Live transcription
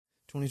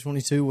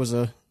2022 was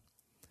a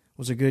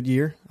good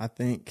year, I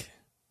think.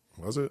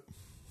 Was it?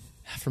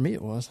 For me,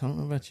 it was. I don't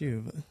know about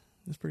you, but it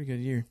was a pretty good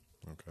year.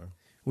 Okay.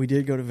 We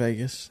did go to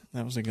Vegas.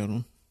 That was a good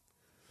one.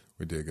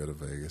 We did go to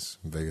Vegas.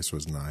 Vegas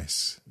was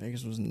nice.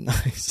 Vegas was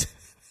nice.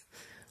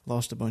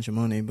 Lost a bunch of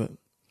money, but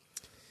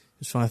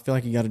it's fine. I feel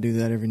like you got to do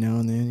that every now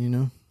and then, you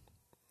know?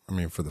 I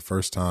mean, for the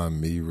first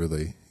time, me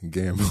really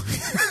gambling.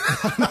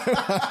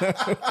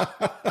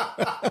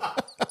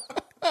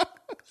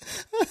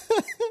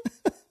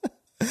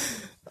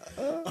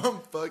 I'm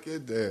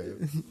fucking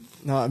dead.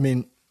 No, I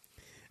mean,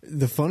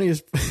 the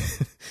funniest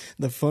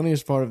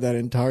part of that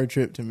entire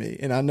trip to me,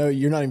 and I know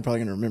you're not even probably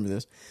going to remember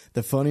this,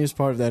 the funniest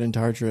part of that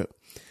entire trip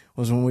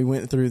was when we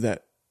went through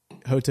that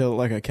hotel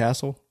like a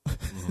castle.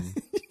 Mm-hmm.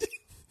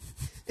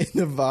 And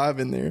the vibe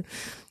in there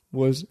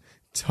was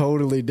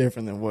totally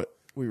different than what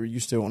we were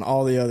used to on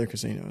all the other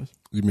casinos.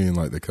 You mean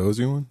like the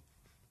cozy one?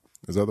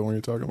 Is that the one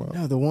you're talking about?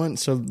 No, the one,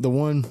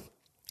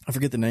 I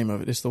forget the name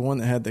of it. It's the one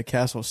that had the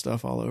castle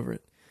stuff all over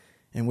it.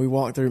 And we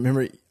walked through.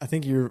 Remember, I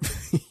think your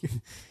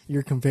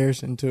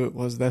comparison to it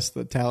was that's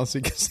the Tallahassee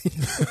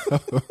Casino.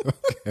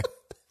 Okay.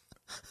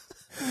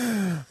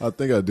 I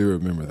think I do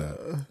remember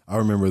that. I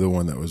remember the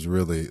one that was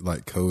really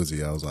like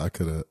cozy. I was like, I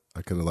could have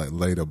like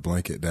laid a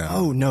blanket down.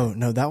 Oh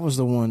no, that was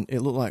the one. It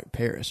looked like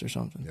Paris or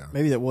something. Yeah.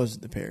 Maybe that was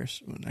the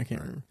Paris one. I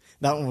can't remember.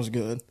 That one was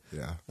good.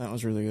 Yeah, that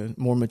was really good.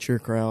 More mature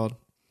crowd.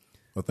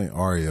 I think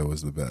Aria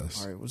was the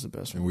best. Aria was the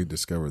best one. And we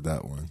discovered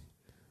that one.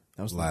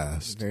 That was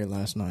the very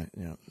last night.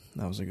 Yeah,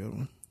 that was a good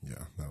one.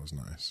 Yeah, that was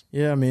nice.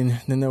 Yeah, I mean,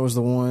 then there was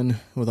the one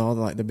with all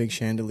the big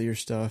chandelier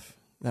stuff.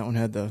 That one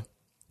had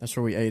that's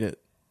where we ate it.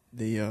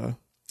 We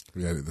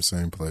ate at the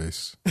same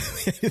place.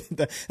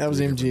 that was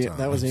MGM.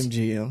 That was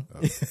MGM. Oh.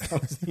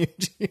 That was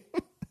MGM.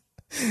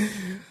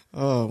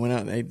 Oh, went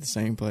out and ate at the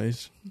same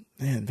place.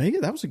 Man,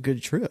 Vegas, that was a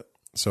good trip.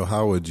 So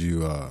how would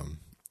you,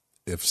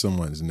 if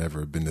someone's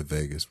never been to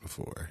Vegas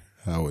before,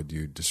 how would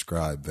you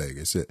describe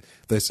Vegas?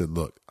 They said,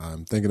 look,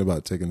 I'm thinking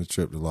about taking a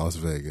trip to Las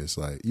Vegas.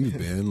 Like, you've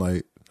been,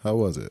 like, how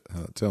was it?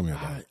 Tell me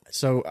about it.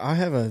 So I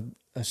have a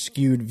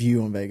skewed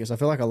view on Vegas. I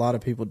feel like a lot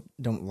of people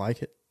don't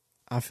like it.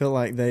 I feel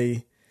like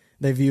they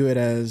view it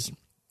as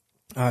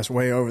it's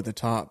way over the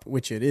top,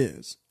 which it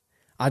is.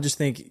 I just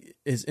think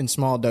in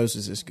small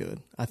doses it's good.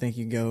 I think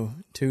you go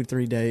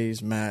 2-3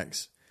 days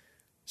max,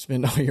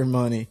 spend all your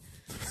money,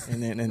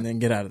 and then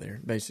get out of there,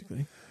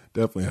 basically.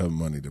 Definitely have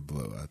money to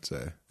blow, I'd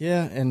say.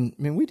 Yeah, and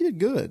I mean, we did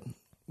good.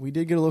 We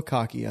did get a little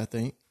cocky, I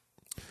think.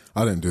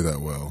 I didn't do that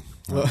well.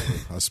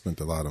 I spent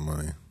a lot of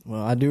money.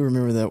 Well, I do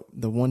remember that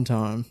the one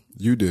time.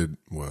 You did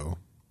well.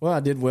 Well,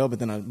 I did well, but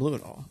then I blew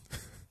it all.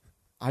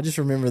 I just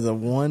remember the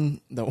one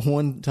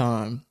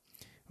time.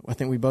 I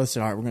think we both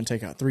said, "All right, we're going to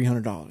take out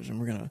 $300, and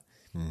we're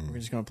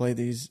just going to play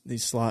these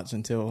slots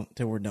until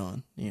we're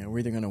done. You know, we're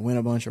either going to win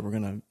a bunch or we're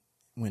going to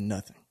win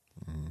nothing."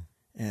 Mm-hmm.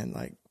 And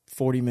like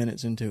 40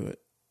 minutes into it,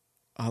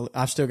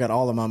 I've still got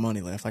all of my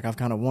money left. Like I've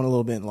kind of won a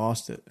little bit and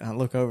lost it. And I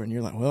look over and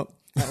you're like, "Well,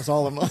 that was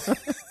all of mine."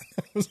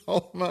 That was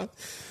all of mine.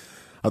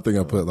 I think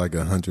I put like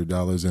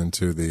 $100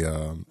 into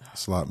the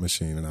slot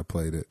machine, and I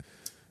played it.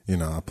 You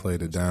know, I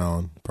played it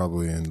down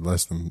probably in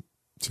less than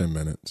 10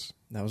 minutes.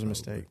 That was a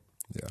mistake.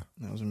 Yeah,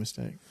 that was a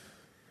mistake.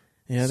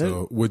 Yeah.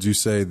 So would you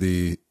say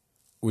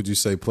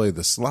play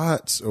the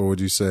slots, or would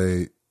you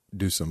say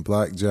do some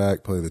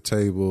blackjack, play the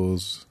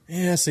tables?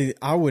 Yeah. See,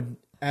 I would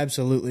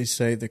absolutely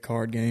say the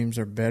card games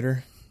are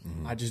better.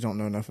 Mm-hmm. I just don't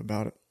know enough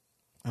about it.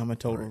 I'm a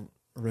total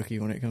rookie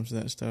when it comes to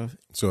that stuff.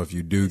 So if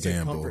you do it's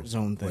gamble, a comfort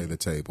zone thing. Play the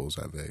tables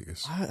at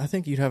Vegas. I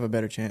think you'd have a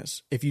better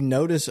chance if you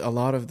notice a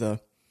lot of the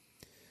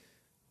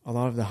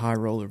high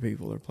roller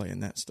people are playing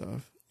that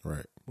stuff.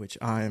 Right. Which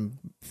I am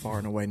far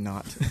and away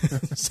not.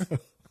 So,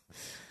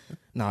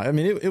 no, I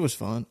mean, it was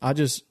fun.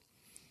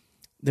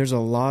 There's a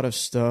lot of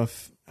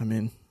stuff. I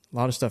mean, a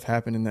lot of stuff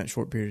happened in that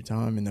short period of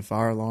time, and the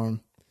fire alarm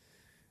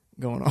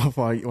going off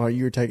while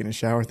you were taking a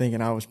shower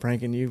thinking I was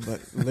pranking you, but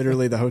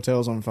literally the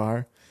hotel's on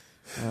fire.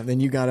 Then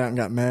you got out and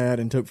got mad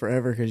and took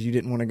forever because you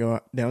didn't want to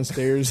go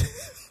downstairs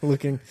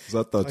looking.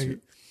 I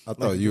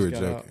thought you were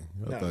joking.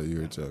 I thought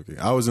you were joking.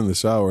 I was in the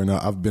shower, and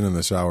I've been in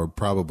the shower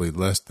probably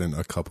less than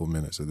a couple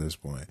minutes at this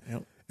point.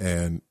 Yep.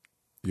 And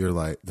you're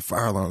like, the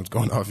fire alarm's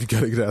going off. You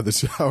got to get out of the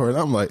shower. And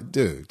I'm like,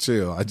 dude,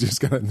 chill. I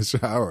just got in the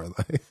shower.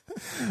 Like,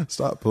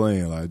 stop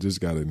playing. Like, I just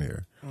got in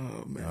here.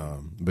 Oh,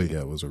 man. But yeah,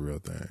 it was a real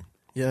thing.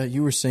 Yeah,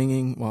 you were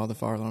singing while the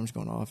fire alarm's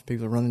going off.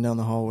 People are running down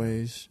the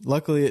hallways.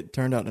 Luckily, it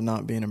turned out to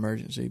not be an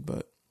emergency,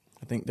 but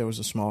I think there was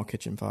a small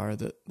kitchen fire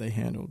that they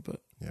handled. But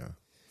yeah,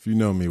 if you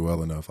know me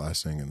well enough, I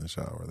sing in the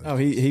shower.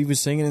 He was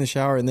singing in the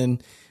shower, and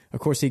then,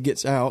 of course, he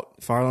gets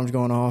out. Fire alarm's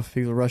going off.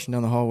 People are rushing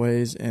down the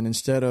hallways, and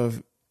instead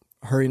of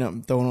hurrying up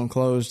and throwing on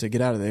clothes to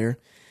get out of there,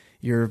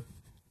 you're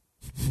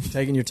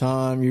taking your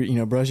time.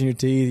 You're brushing your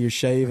teeth. You're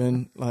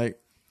shaving. Like,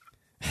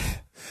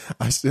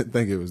 I didn't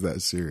think it was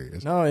that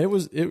serious. No, it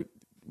was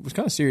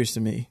kind of serious to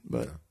me,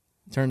 but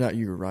it turned out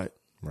you were right.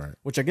 Right.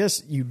 Which I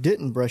guess you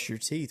didn't brush your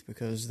teeth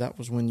because that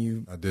was when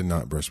you. I did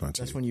not brush my teeth.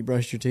 That's when you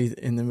brushed your teeth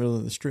in the middle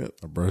of the Strip.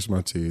 I brushed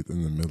my teeth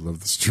in the middle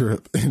of the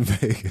Strip in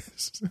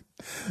Vegas.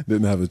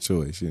 Didn't have a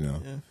choice, you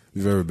know. Yeah. If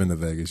you've ever been to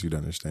Vegas, you'd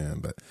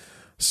understand. But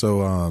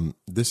so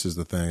this is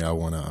the thing I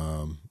want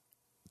to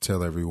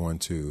tell everyone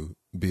to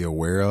be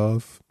aware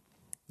of.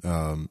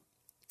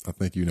 I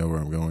think you know where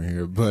I'm going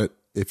here. But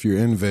if you're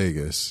in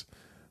Vegas,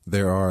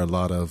 there are a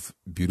lot of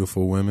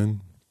beautiful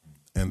women,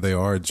 and they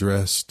are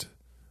dressed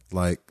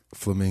like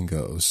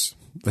flamingos.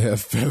 They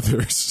have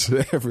feathers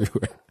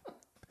everywhere,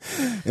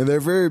 and they're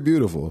very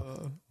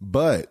beautiful.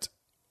 But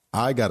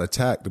I got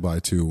attacked by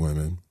 2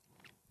 women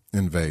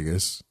in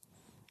Vegas,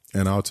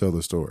 and I'll tell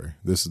the story.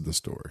 This is the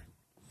story.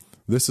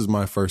 This is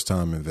my first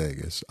time in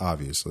Vegas,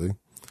 obviously,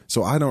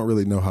 so I don't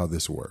really know how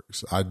this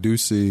works. I do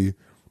see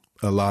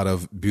a lot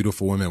of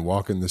beautiful women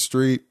walking the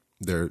street.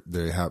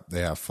 They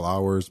have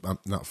flowers,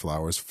 not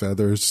flowers,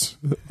 feathers,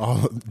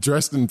 all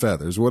dressed in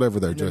feathers, whatever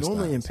they're dressed.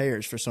 Normally in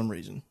pairs for some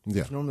reason. Yeah,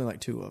 there's normally like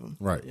 2 of them.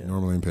 Right, yeah.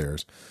 Normally in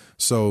pairs.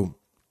 So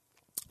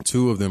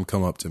 2 of them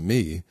come up to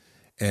me,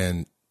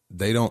 and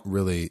they don't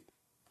really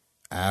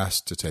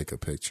ask to take a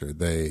picture.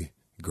 They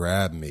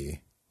grab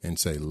me and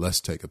say,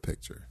 "Let's take a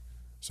picture."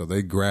 So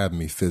they grab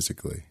me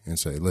physically and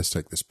say, "Let's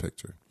take this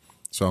picture."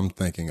 So I'm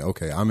thinking,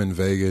 okay, I'm in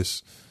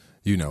Vegas.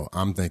 You know,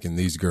 I'm thinking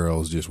these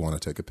girls just want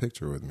to take a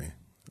picture with me.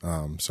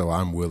 So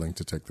I'm willing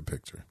to take the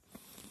picture.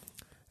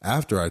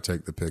 After I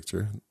take the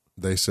picture,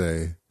 they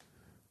say,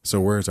 "So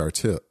where's our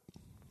tip?"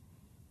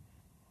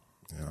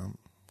 You know, I'm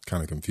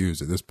kind of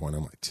confused at this point.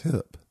 I'm like,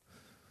 "Tip?"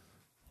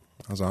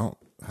 I was like,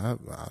 I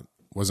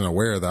wasn't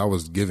aware that I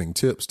was giving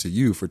tips to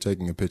you for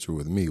taking a picture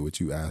with me, which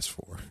you asked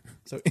for.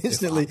 So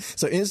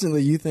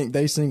instantly you think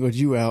they singled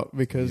you out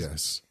because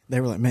Yes. They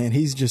were like, "Man,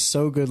 he's just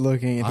so good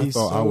looking." And I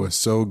thought I was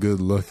so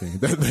good looking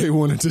that they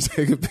wanted to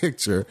take a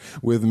picture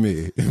with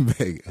me in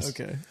Vegas.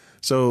 Okay.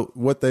 So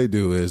what they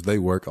do is they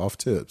work off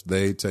tips.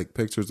 They take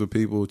pictures of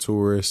people,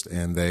 tourists,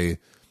 and they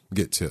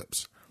get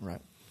tips. Right.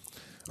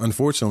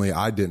 Unfortunately,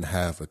 I didn't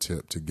have a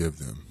tip to give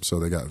them, so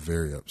they got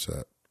very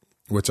upset,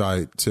 which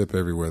I tip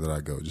everywhere that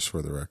I go, just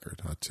for the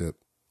record.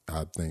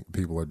 I think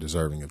people are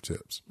deserving of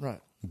tips.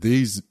 Right.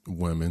 These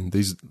women,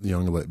 these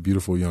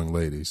beautiful young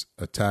ladies,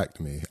 attacked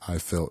me, I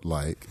felt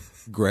like,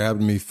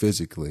 grabbed me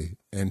physically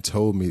and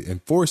told me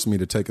and forced me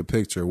to take a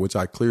picture, which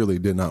I clearly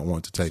did not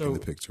want to take in the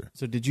picture.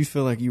 So did you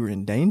feel like you were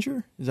in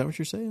danger? Is that what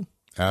you're saying?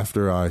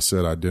 After I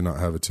said I did not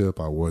have a tip,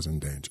 I was in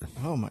danger.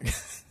 Oh, my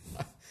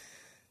God.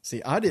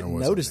 See, I didn't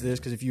notice this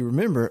because if you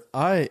remember,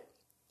 I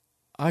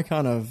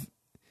kind of,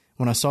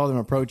 when I saw them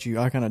approach you,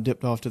 I kind of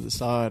dipped off to the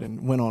side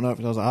and went on up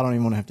because I was like, I don't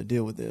even want to have to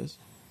deal with this.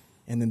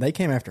 And then they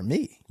came after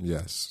me.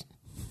 Yes.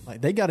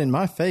 Like they got in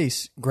my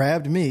face,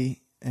 grabbed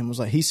me, and was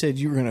like, "He said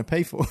you were going to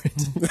pay for it."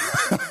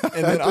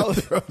 And then I'll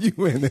throw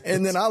you in it.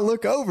 And then I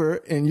look over,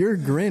 and you're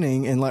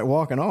grinning and like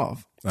walking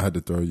off. I had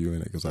to throw you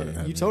in it because I didn't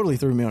have. You totally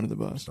threw me under the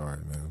bus. Sorry,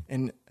 man.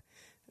 And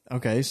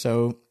okay,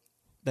 so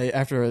they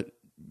after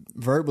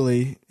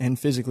verbally and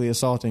physically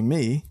assaulting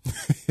me,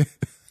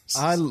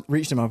 I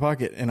reached in my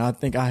pocket and I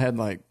think I had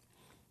like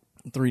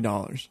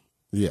 $3.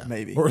 Yeah,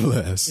 maybe or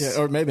less. Yeah,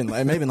 or maybe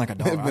like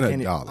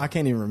 $1. I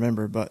can't even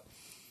remember, but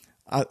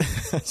I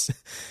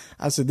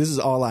said, "This is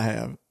all I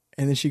have,"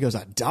 and then she goes,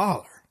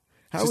 $1.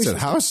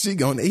 How is she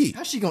going to eat?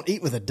 How's she going to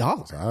eat with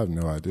 $1? I have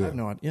no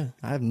idea.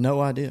 I have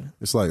no idea.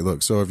 It's like,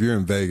 look, so if you're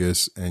in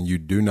Vegas and you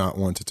do not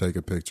want to take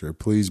a picture,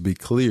 please be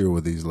clear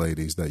with these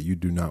ladies that you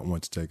do not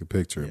want to take a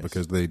picture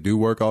because they do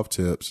work off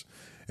tips,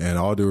 and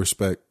all due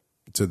respect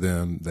to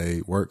them,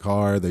 they work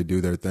hard, they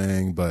do their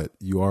thing, but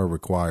you are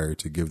required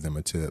to give them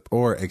a tip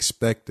or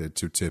expected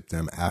to tip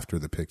them after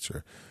the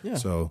picture. Yeah.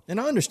 So, and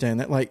I understand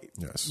that, like,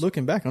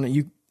 looking back on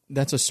it,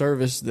 that's a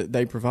service that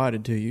they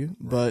provided to you,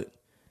 but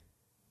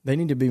they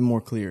need to be more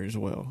clear as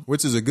well.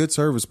 Which is a good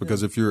service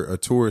because if you're a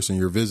tourist and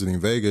you're visiting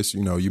Vegas,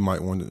 you know, you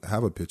might want to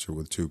have a picture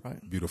with 2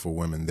 beautiful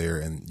women there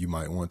and you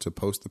might want to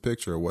post the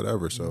picture or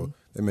whatever. So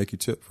they make you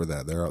tip for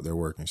that. They're out there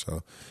working.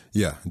 So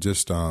yeah,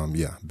 just,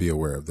 be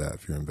aware of that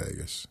if you're in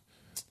Vegas.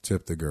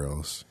 Tip the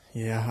girls.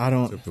 Yeah, I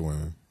don't. Tip the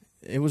women.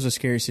 It was a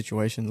scary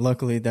situation.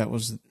 Luckily, that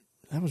was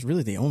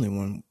really the only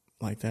one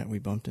like that we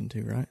bumped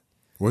into, right?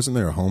 Wasn't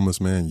there a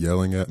homeless man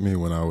yelling at me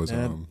when I was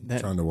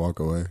trying to walk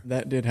away?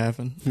 That did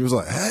happen. He was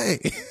like,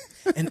 "Hey!"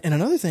 and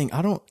another thing,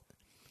 I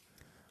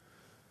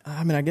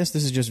guess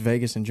this is just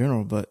Vegas in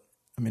general, but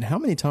I mean, how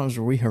many times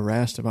were we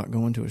harassed about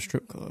going to a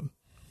strip club?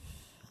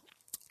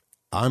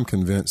 I'm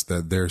convinced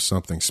that there's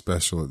something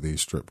special at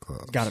these strip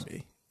clubs. Gotta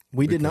be.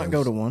 We did not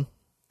go to one.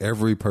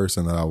 Every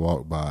person that I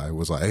walked by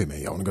was like, "Hey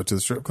man, y'all want to go to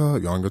the strip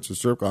club? Y'all want to go to the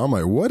strip club?" I'm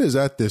like, "What is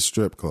at this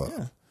strip club?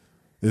 Yeah.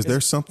 Is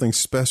there something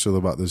special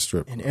about this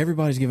strip club?" And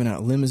everybody's giving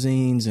out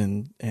limousines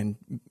and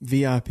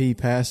VIP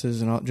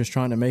passes and all, just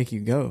trying to make you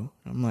go.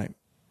 I'm like,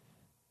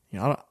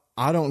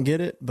 I don't get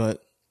it,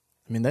 but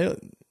I mean,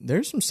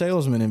 there's some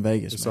salesmen in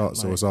Vegas. It's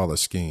all a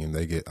scheme.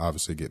 They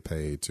obviously get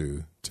paid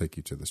to take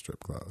you to the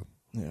strip club.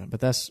 Yeah,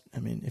 but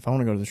if I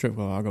want to go to the strip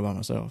club, I'll go by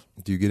myself.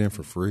 Do you get in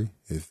for free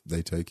if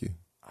they take you?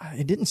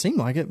 It didn't seem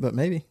like it, but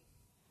maybe.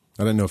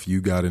 I didn't know if you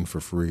got in for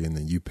free and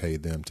then you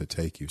paid them to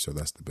take you, so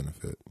that's the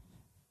benefit.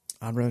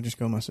 I'd rather just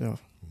go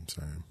myself.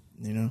 Same.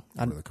 You know,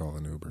 I'd rather call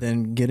an Uber.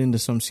 Then get into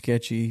some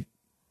sketchy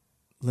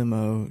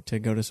limo to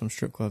go to some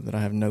strip club that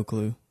I have no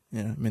clue.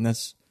 Yeah, I mean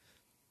that's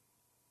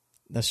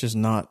just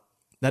not.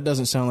 That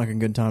doesn't sound like a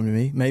good time to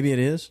me. Maybe it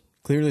is.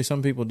 Clearly,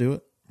 some people do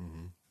it.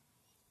 Mm-hmm.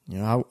 You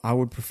know, I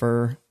would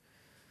prefer.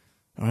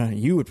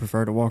 You would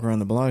prefer to walk around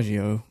the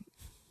Bellagio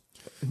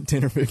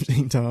 10 or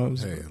 15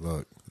 times. Hey,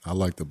 look, I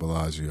like the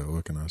Bellagio.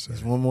 What can I say?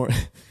 There's one more,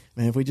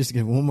 man. If we just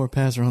get one more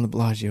pass around the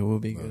Bellagio, we'll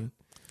be good.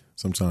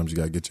 Sometimes you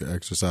got to get your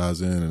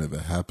exercise in, and if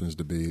it happens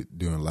to be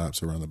doing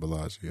laps around the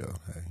Bellagio,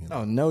 hey. You know.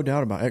 Oh, no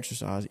doubt about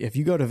exercise. If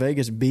you go to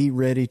Vegas, be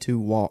ready to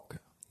walk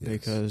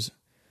because,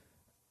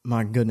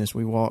 my goodness,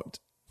 we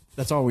walked.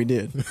 That's all we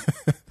did.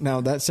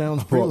 Now, that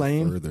sounds pretty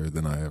lame. Further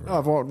than I ever. Oh,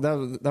 I've walked.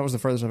 That was the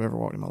furthest I've ever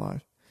walked in my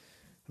life.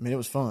 I mean, it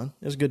was fun.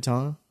 It was a good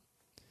time.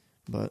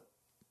 But,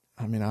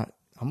 I mean,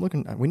 I'm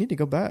looking. We need to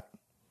go back.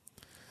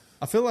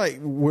 I feel like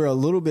we're a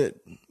little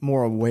bit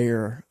more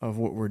aware of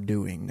what we're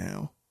doing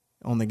now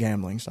on the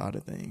gambling side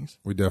of things.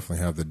 We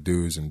definitely have the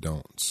do's and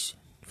don'ts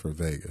for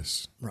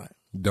Vegas. Right.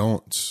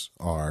 Don'ts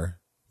of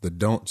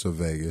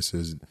Vegas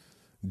is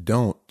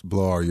don't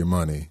blow all your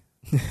money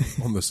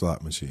on the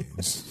slot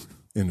machines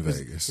in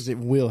Vegas. Because it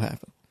will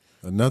happen.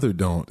 Another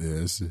don't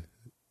is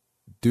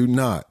do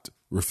not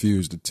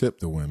refuse to tip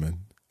the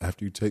women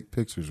after you take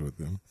pictures with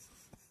them.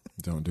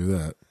 Don't do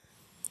that.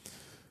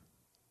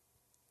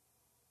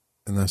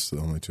 And that's the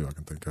only two I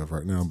can think of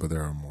right now, but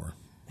there are more.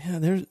 Yeah,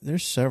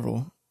 there's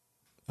several.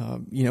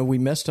 You know, we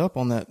messed up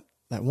on that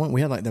one.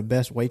 We had like the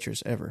best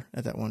waitress ever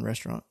at that one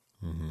restaurant.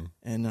 Mm-hmm.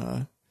 And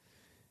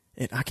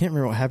I can't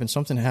remember what happened.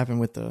 Something happened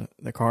with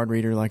the card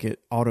reader, like it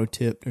auto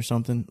tipped or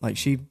something. Like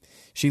she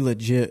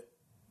legit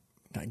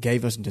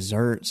gave us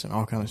desserts and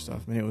all kind of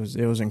stuff. I mean,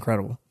 it was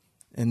incredible.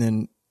 And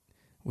then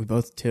we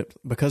both tipped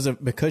because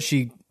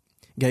she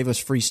gave us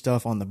free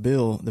stuff on the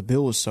bill. The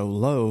bill was so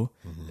low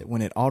that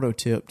when it auto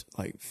tipped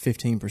like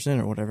 15%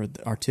 or whatever,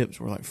 our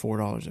tips were like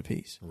 $4 a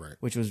piece, right?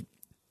 Which was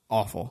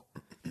awful.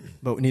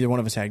 But neither one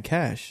of us had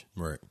cash,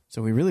 right?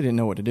 So we really didn't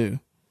know what to do.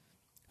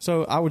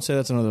 So I would say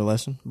that's another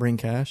lesson: bring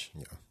cash.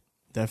 Yeah,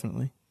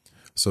 definitely.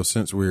 So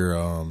since we're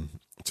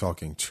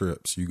talking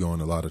trips, you go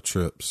on a lot of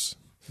trips.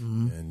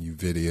 Mm-hmm. And you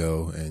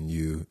video and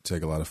you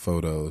take a lot of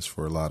photos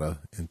for a lot of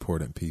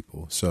important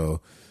people. So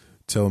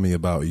tell me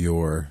about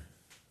your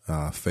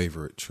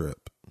favorite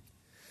trip.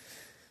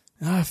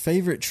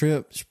 Favorite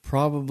trip is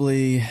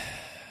probably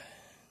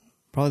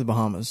the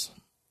Bahamas.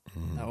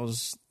 Mm-hmm. That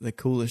was the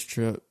coolest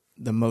trip,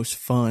 the most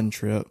fun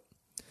trip.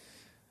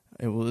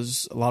 It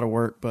was a lot of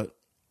work, but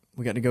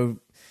we got to go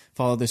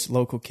follow this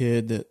local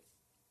kid that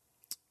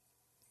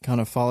kind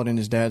of followed in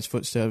his dad's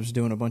footsteps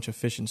doing a bunch of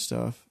fishing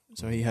stuff.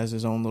 So he has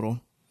his own little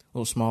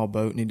small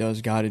boat, and he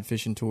does guided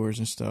fishing tours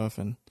and stuff.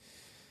 And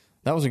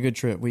that was a good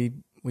trip. We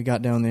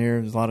got down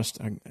there. There's a lot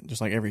of just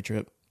like every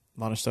trip,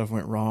 a lot of stuff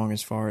went wrong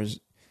as far as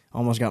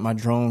almost got my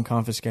drone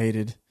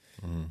confiscated,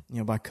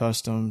 by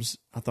customs.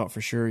 I thought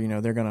for sure,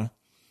 they're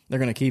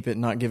gonna keep it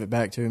and not give it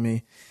back to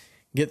me.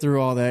 Get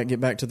through all that, get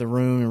back to the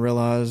room, and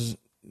realize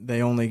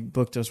they only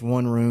booked us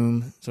one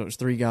room, so it was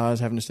 3 guys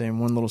having to stay in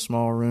one little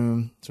small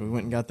room. So we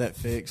went and got that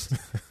fixed.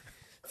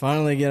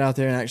 Finally, get out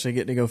there and actually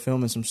get to go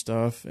filming some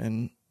stuff,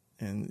 and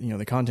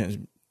the content is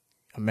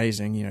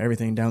amazing.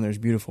 Everything down there is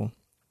beautiful,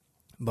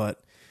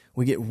 but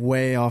we get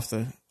way off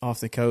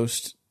the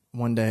coast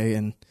one day,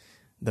 and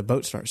the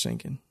boat starts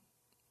sinking.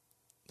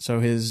 So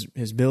his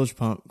bilge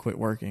pump quit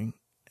working,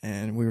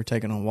 and we were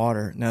taking on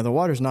water. Now the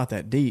water's not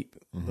that deep,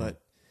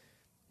 but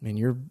I mean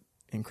you're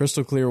in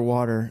crystal clear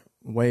water,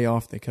 way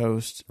off the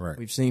coast. Right.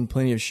 We've seen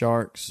plenty of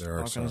sharks. There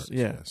are sharks.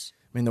 Yes.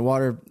 I mean the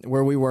water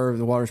where we were,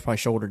 the water's probably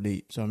shoulder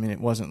deep. So I mean it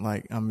wasn't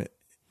like I'm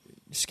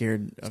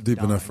scared of deep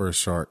dying. Enough for a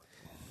shark.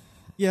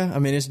 Yeah, I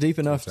mean it's deep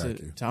enough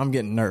to I'm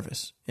getting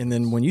nervous. And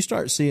then when you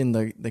start seeing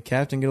the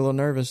captain get a little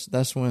nervous,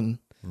 that's when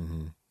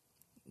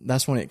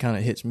it kind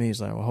of hits me. It's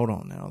like, well, hold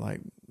on now.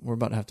 Like we're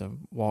about to have to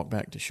walk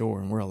back to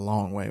shore, and we're a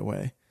long way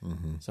away.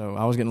 So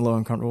I was getting a little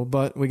uncomfortable,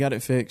 but we got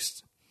it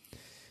fixed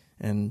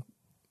and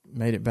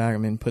made it back. I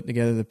mean, put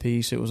together the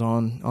piece. It was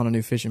on a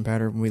new fishing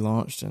pattern we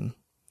launched, and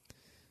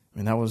I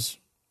mean that was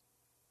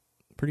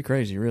pretty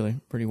crazy, really,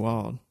 pretty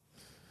wild.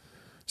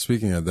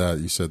 Speaking of that,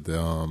 you said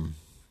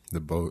the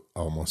boat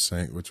almost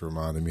sank, which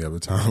reminded me of a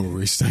time where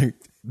we sank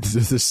the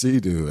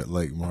Seadoos at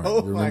Lake Martin.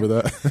 You remember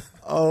that?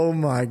 Oh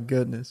my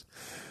goodness.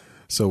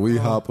 So we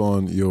hop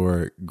on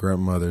your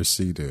grandmother's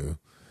Seadoos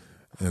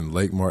in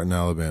Lake Martin,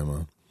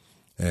 Alabama,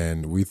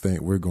 and we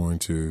think we're going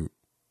to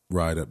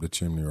ride up to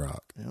Chimney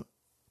Rock. Yep.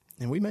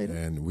 And we made it.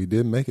 And we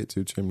did make it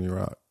to Chimney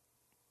Rock.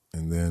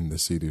 And then the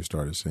Seadoos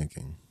started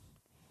sinking.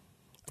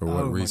 For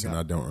what reason,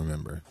 I don't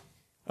remember.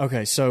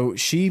 Okay, so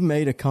she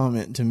made a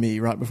comment to me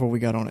right before we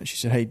got on it. She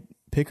said, hey,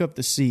 pick up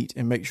the seat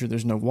and make sure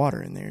there's no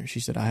water in there.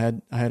 She said, I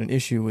had an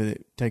issue with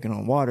it taking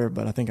on water,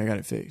 but I think I got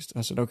it fixed.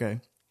 I said,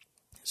 okay.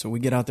 So we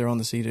get out there on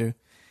the Seadoos.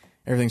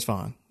 Everything's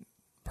fine.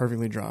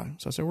 Perfectly dry.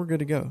 So I said, we're good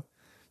to go.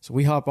 So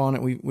we hop on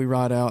it. We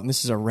ride out, and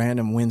this is a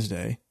random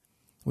Wednesday.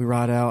 we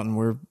ride out and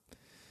we're,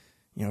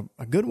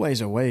 a good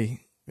ways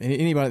away.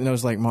 Anybody that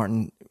knows Lake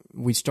Martin,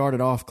 we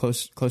started off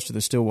close to the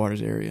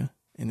Stillwaters area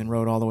and then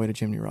rode all the way to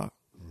Chimney Rock.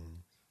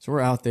 So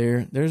we're out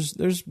there. There's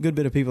a good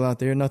bit of people out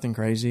there, nothing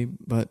crazy,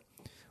 but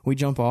we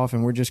jump off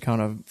and we're just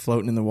kind of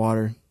floating in the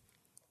water,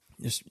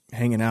 just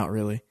hanging out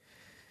really.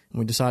 And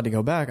we decided to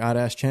go back. I'd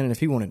asked Shannon if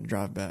he wanted to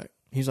drive back.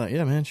 He's like,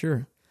 yeah, man,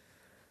 sure.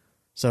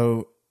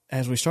 So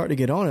as we start to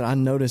get on it, I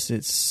notice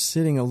it's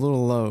sitting a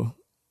little low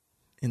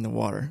in the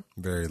water.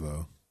 Very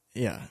low.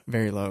 Yeah,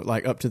 very low,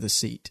 like up to the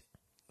seat.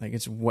 Like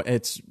it's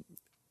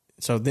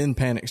so then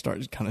panic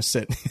starts kind of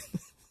setting in.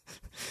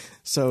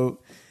 So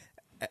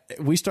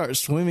we start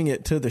swimming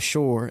it to the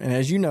shore. And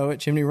as you know, at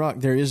Chimney Rock,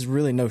 there is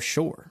really no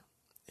shore.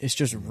 It's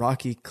just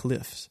rocky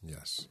cliffs.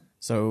 Yes.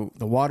 So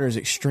the water is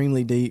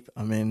extremely deep.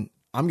 I mean,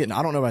 I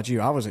don't know about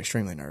you. I was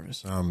extremely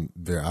nervous.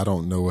 I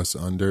don't know what's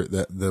under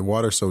that. The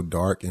water's so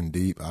dark and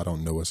deep. I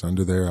don't know what's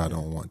under there. I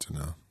don't want to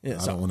know.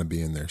 Yeah, I don't want to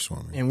be in there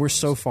swimming. And we're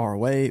so far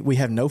away. We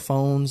have no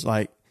phones.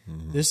 Like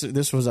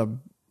this was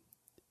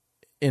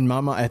in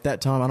my mind at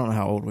that time. I don't know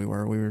how old we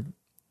were. We were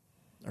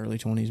early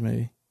 20s,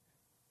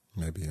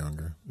 maybe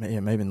younger.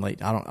 Yeah, maybe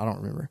late. I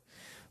don't remember.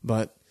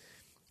 But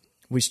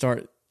we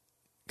start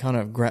kind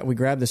of we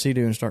grab the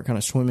Seadoo and start kind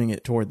of swimming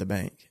it toward the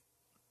bank,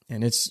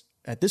 and it's.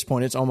 At this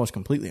point, it's almost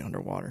completely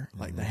underwater.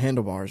 Like the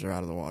handlebars are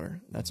out of the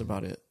water. That's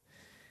about it.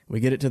 We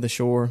get it to the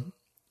shore.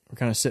 We're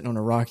kind of sitting on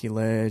a rocky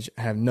ledge.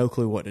 I have no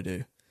clue what to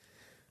do.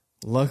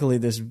 Luckily,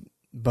 this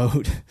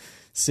boat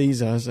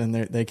sees us and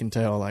they can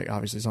tell, like,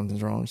 obviously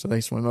something's wrong. So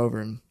they swim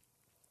over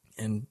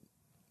and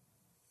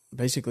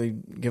basically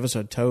give us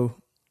a tow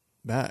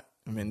back.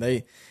 I mean,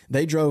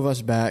 they drove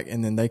us back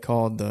and then they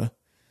called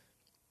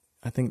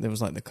I think there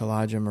was like the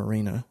Kalijah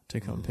Marina to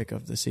come pick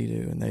up the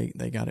Sea-Doo and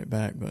they got it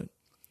back. But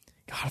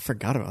God, I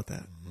forgot about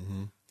that.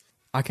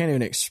 I can't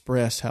even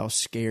express how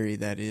scary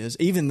that is,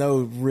 even though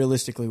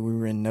realistically we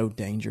were in no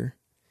danger.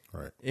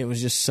 Right. It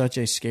was just such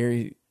a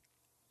scary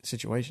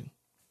situation.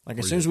 Like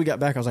as soon as we got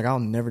back, I was like, I'll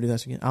never do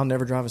this again. I'll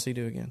never drive a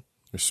Sea-Doo again.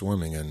 You're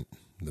swimming in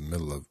the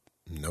middle of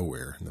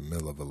nowhere, in the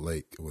middle of a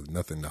lake with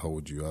nothing to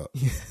hold you up.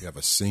 You have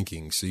a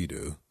sinking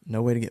Sea-Doo.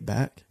 No way to get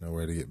back.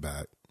 Nowhere to get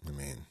back. I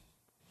mean,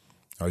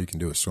 all you can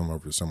do is swim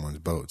over to someone's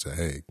boat and say,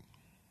 hey,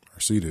 our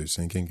Sea-Doo's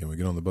sinking. Can we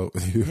get on the boat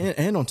with you?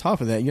 And on top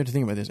of that, you have to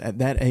think about this. At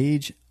that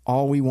age,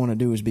 all we want to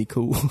do is be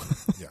cool.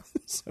 Yeah.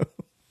 So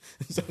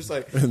it's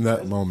like in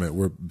that moment,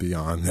 we're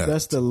beyond that.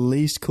 That's the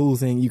least cool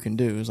thing you can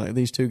do. Is like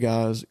these two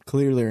guys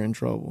clearly are in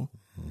trouble.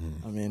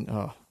 I mean,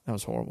 that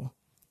was horrible.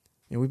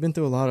 Yeah, we've been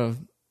through a lot of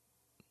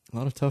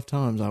tough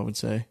times, I would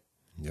say.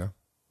 Yeah.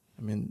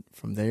 I mean,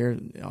 from there,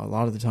 a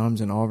lot of the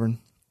times in Auburn,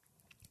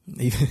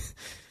 even,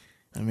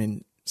 I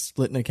mean,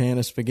 splitting a can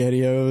of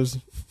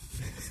SpaghettiOs.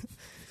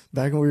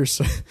 Back when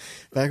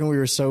we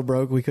were so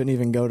broke, we couldn't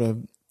even go to,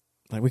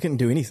 like, we couldn't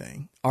do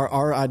anything.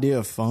 Our idea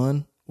of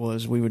fun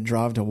was we would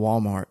drive to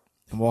Walmart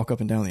and walk up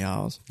and down the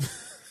aisles.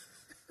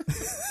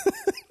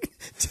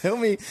 Tell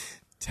me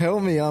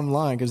I'm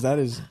lying, because that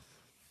is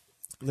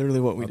literally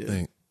what we did. I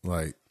think,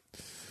 like,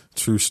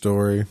 true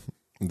story,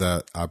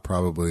 that I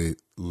probably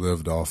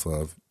lived off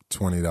of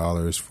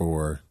 $20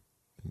 for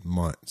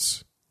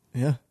months.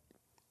 Yeah,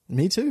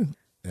 me too.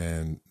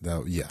 And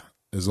that, yeah.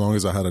 As long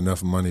as I had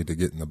enough money to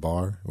get in the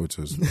bar, which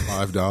was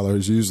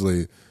 $5,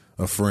 usually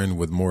a friend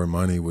with more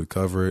money would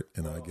cover it,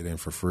 and I'd get in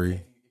for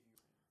free.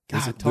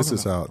 God, this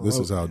is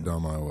how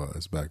dumb I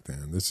was back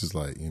then. This is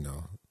like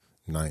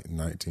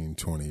 19,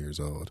 20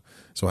 years old.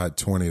 So I had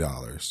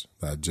 $20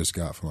 that I just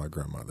got from my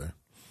grandmother,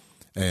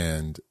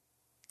 and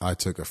I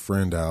took a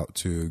friend out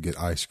to get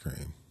ice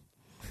cream.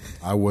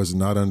 I was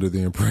not under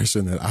the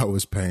impression that I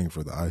was paying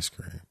for the ice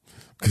cream,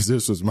 because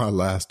this was my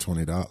last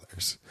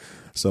 $20.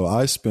 So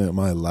I spent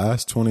my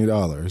last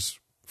 $20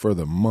 for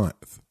the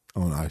month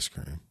on ice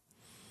cream.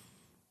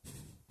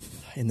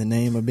 In the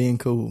name of being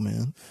cool,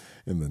 man.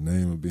 In the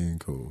name of being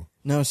cool.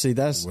 No, see, it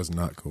was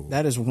not cool.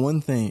 That is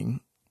one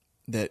thing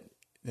that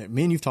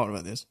me and you've talked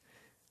about this.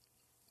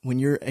 When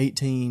you're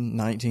 18,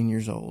 19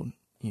 years old,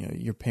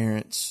 your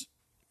parents,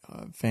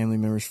 family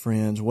members,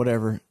 friends,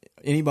 whatever,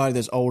 anybody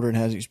that's older and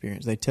has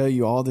experience, they tell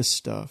you all this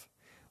stuff.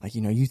 Like,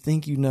 you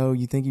think you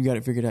got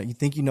it figured out. You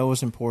think you know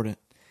what's important.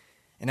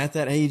 And at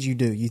that age, you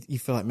do. You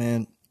feel like,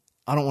 man,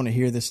 I don't want to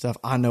hear this stuff.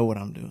 I know what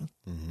I'm doing.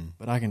 Mm-hmm.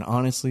 But I can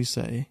honestly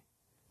say,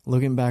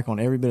 looking back on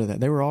every bit of that,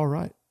 they were all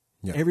right.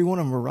 Yeah. Every one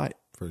of them were right.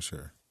 For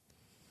sure.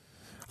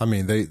 I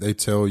mean, they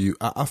tell you,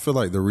 I feel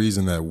like the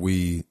reason that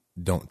we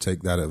don't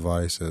take that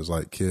advice as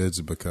like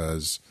kids,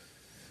 because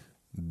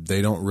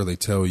they don't really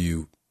tell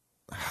you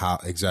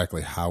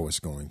exactly how it's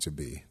going to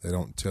be. They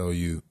don't tell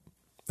you,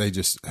 they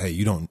just, hey,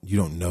 you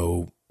don't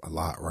know a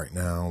lot right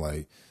now.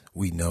 Like,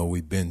 we know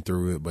we've been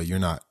through it, but you're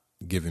not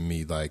giving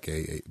me like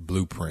a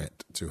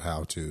blueprint to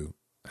how to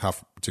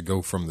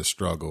go from the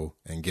struggle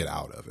and get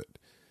out of it.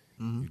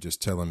 Mm-hmm. You're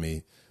just telling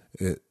me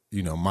it.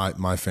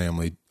 My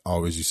family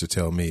always used to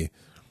tell me,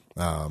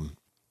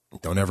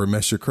 don't ever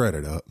mess your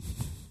credit up.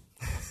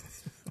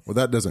 Well,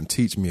 that doesn't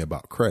teach me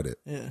about credit.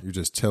 Yeah. You're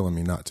just telling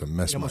me not to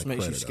mess It my almost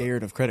credit makes you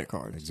scared of credit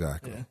cards.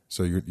 Exactly. Yeah.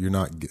 So you're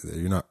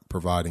not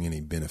providing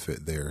any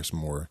benefit there. It's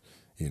more,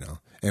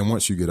 And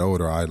once you get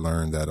older, I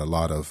learned that a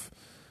lot of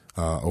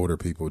older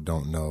people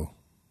don't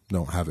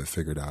have it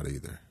figured out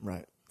either.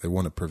 Right. They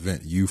want to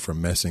prevent you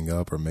from messing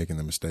up or making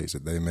the mistakes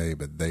that they made,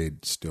 but they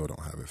still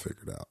don't have it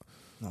figured out.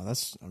 No,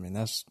 that's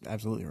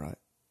absolutely right.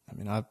 I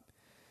mean,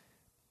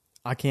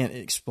 I can't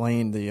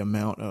explain the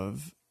amount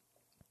of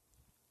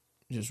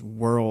just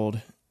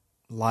world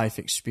life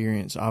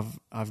experience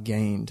I've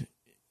gained,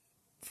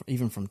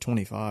 even from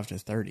 25 to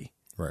 30.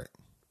 Right.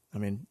 I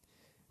mean,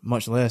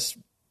 much less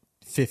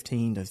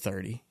 15 to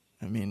 30.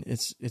 I mean,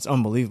 it's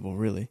unbelievable,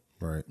 really.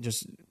 Right.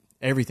 Just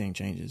everything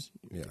changes.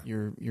 Yeah.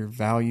 Your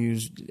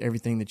values,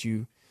 everything that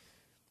you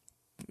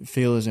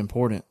feel is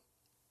important,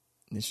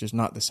 it's just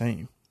not the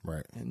same.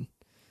 Right. And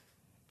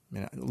I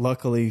mean,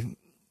 luckily,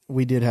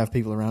 we did have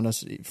people around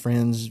us,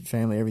 friends,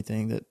 family,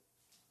 everything that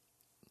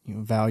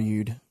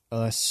valued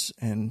us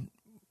and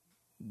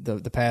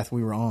the path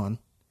we were on.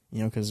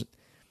 Because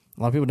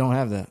a lot of people don't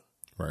have that.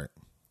 Right.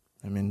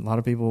 I mean, a lot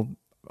of people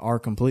are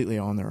completely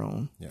on their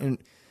own. Yeah. And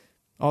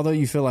although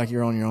you feel like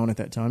you're on your own at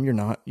that time, you're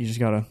not. You just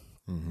gotta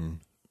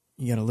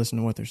you gotta listen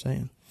to what they're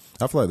saying.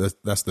 I feel like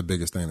that's the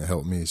biggest thing that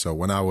helped me. So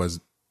when I was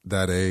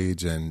that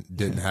age and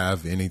didn't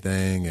have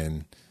anything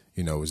and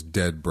was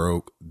dead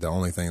broke, the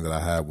only thing that I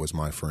had was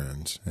my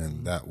friends,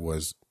 and that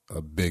was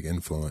a big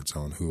influence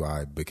on who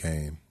I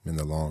became in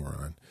the long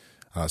run.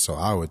 So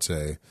I would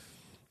say,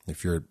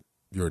 if you're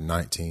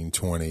 19,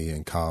 20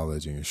 in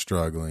college and you're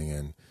struggling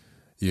and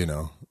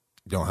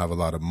don't have a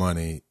lot of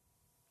money,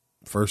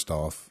 first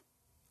off,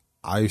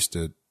 I used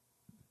to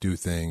do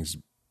things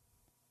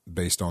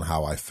based on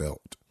how I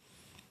felt.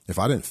 If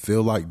I didn't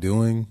feel like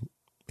doing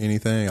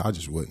anything, I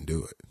just wouldn't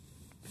do it.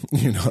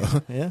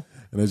 Yeah.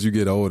 And as you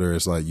get older,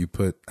 it's like you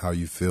put how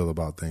you feel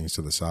about things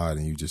to the side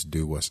and you just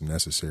do what's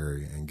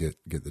necessary and get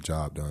the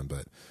job done.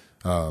 But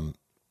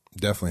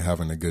definitely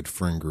having a good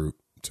friend group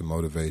to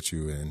motivate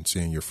you and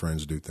seeing your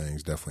friends do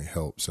things definitely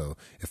helps. So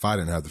if I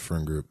didn't have the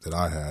friend group that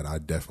I had, I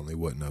definitely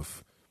wouldn't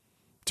have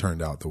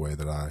turned out the way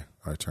that I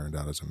turned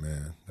out as a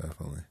man.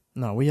 Definitely.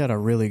 No, we had a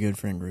really good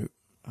friend group.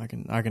 I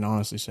can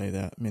honestly say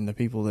that. I mean, the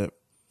people that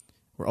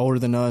were older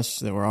than us,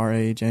 that were our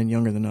age and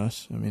younger than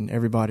us, I mean,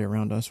 everybody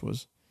around us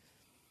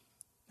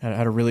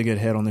had a really good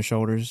head on their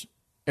shoulders.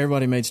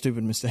 Everybody made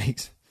stupid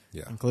mistakes,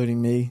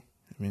 including me.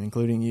 I mean,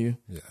 including you.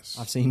 Yes.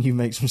 I've seen you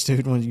make some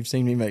stupid ones. You've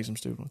seen me make some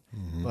stupid ones.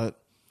 Mm-hmm.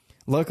 But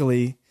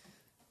luckily,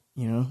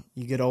 you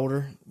get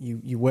older,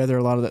 you weather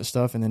a lot of that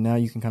stuff, and then now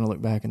you can kind of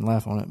look back and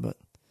laugh on it. But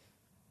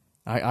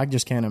I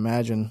just can't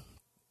imagine.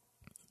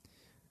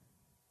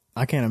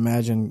 I can't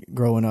imagine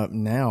growing up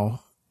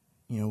now,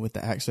 with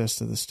the access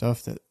to the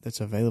stuff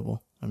that's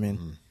available. I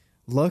mean,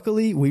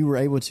 luckily we were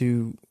able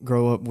to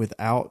grow up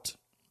without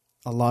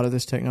a lot of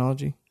this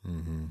technology.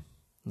 Mm-hmm.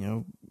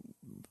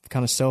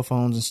 Kind of cell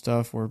phones and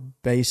stuff were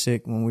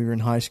basic when we were in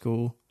high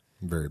school.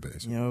 Very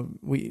basic.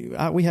 We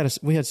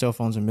had cell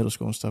phones in middle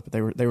school and stuff,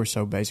 but they were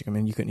so basic. I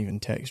mean, you couldn't even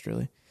text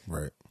really.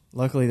 Right.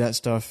 Luckily, that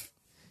stuff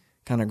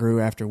kind of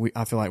grew after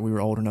I feel like we were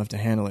old enough to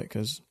handle it,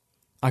 because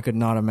I could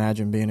not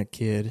imagine being a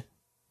kid,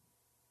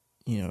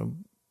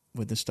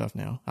 with this stuff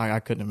now.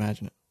 I couldn't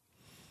imagine it.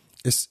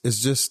 It's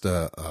just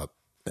like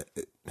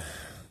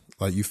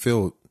you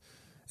feel.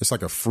 It's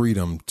like a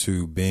freedom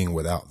to being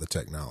without the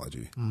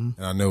technology. Mm-hmm.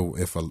 And I know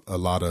if a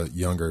lot of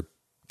younger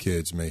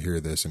kids may hear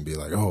this and be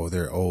like, oh,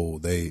 they're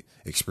old, they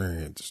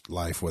experienced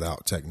life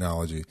without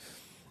technology.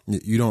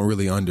 You don't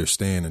really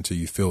understand until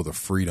you feel the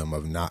freedom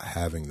of not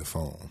having the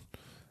phone.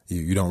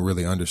 You don't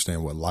really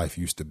understand what life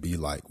used to be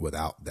like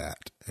without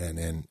that.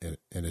 And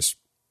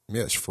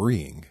it's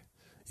freeing.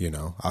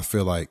 I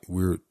feel like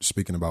we were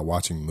speaking about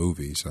watching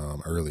movies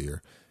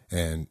earlier.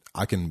 And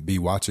I can be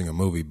watching a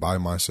movie by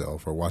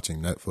myself or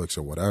watching Netflix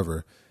or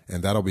whatever,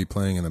 and that'll be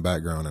playing in the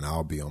background and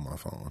I'll be on my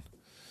phone.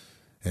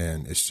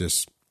 And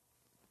it's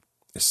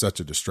such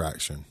a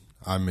distraction.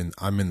 I'm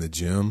in the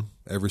gym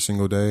every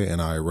single day,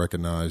 and I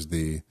recognize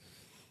the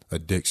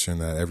addiction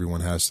that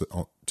everyone has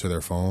to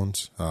their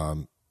phones.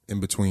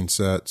 In between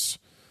sets,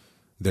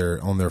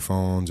 they're on their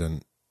phones,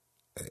 and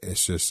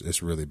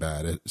it's really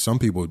bad. Some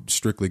people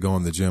strictly go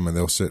in the gym and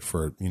they'll sit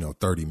for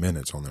 30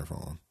 minutes on their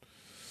phone.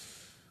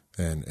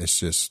 And it's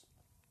just,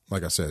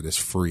 like I said, it's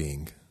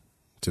freeing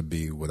to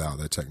be without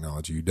that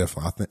technology. I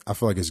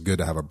feel like it's good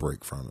to have a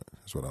break from it,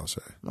 is what I'll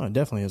say. No, it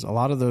definitely is. A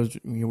lot of those,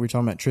 we were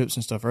talking about trips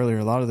and stuff earlier.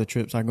 A lot of the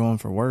trips I go on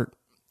for work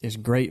is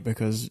great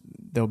because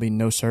there'll be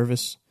no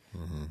service,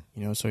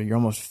 so you're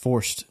almost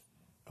forced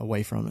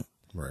away from it.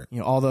 Right.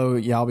 Although,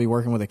 I'll be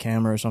working with a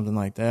camera or something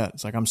like that.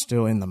 It's like I'm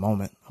still in the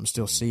moment. I'm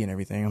still seeing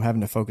everything. I'm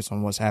having to focus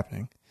on what's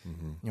happening.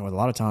 Mm-hmm. A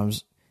lot of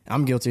times,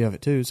 I'm guilty of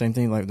it too. Same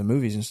thing like the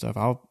movies and stuff.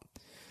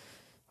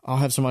 I'll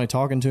have somebody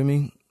talking to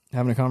me,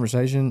 having a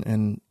conversation,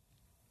 and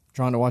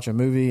trying to watch a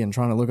movie and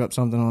trying to look up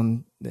something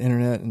on the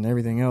internet and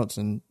everything else,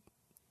 and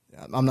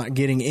I'm not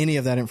getting any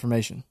of that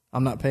information.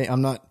 I'm not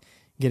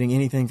getting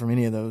anything from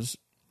any of those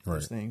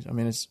things. I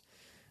mean,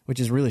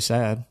 which is really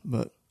sad,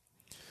 but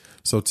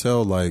So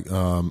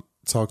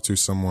talk to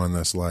someone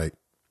that's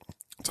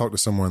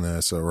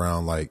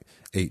around like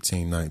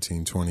 18,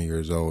 19, 20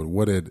 years old.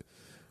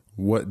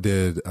 What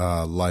did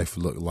life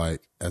look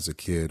like as a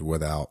kid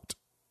without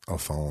a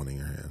phone in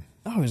your hand?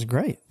 Oh, it was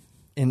great.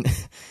 And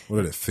what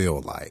did it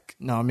feel like?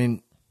 No, I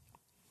mean,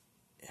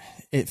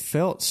 it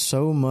felt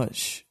so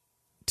much,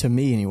 to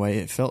me anyway,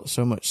 it felt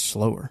so much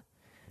slower.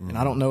 And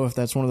I don't know if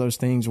that's one of those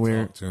things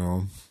where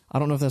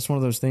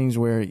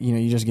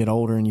you just get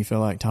older and you feel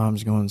like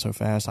time's going so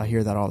fast. I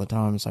hear that all the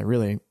time. It's like,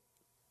 really,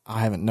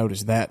 I haven't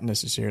noticed that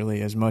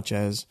necessarily as much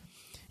as,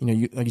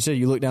 like you said,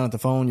 you look down at the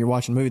phone, you're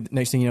watching a movie,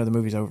 next thing you know, the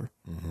movie's over.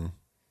 Mm-hmm.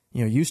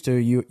 Used to,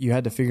 you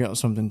had to figure out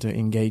something to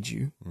engage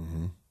you.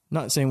 Mm-hmm.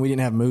 Not saying we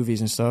didn't have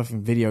movies and stuff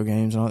and video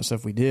games and all that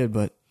stuff we did,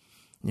 but,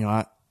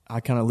 I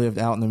kind of lived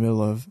out in the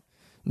middle of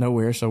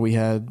nowhere, so we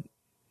had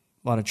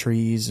a lot of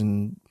trees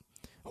and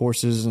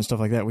horses and stuff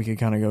like that we could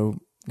kind of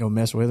go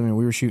mess with. I mean,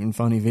 we were shooting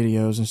funny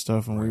videos and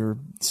stuff when we were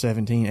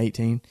 17,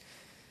 18.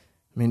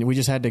 I mean, we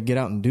just had to get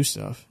out and do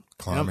stuff.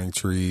 Climbing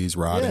trees,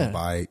 riding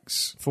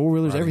bikes.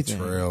 Four-wheelers, everything.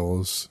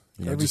 Trails,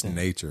 just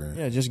nature.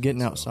 Yeah, just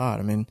getting outside.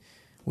 I mean,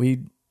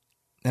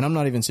 and I'm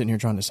not even sitting here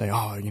trying to say,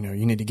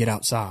 you need to get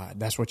outside.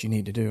 That's what you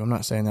need to do. I'm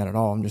not saying that at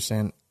all. I'm just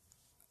saying,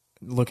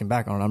 looking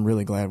back on it, I'm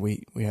really glad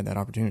we had that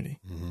opportunity.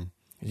 Mm-hmm.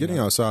 Getting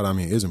outside, I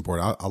mean, is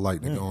important. I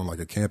like to go on like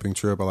a camping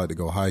trip. I like to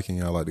go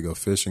hiking. I like to go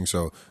fishing.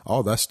 So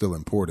all that's still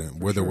important,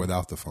 with or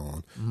without the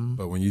phone. Mm-hmm.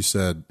 But when you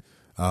said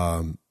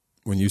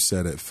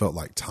it felt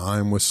like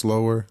time was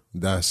slower,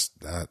 that's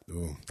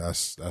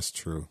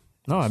true.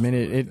 No, I mean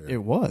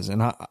it was,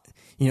 and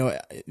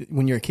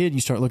when you're a kid,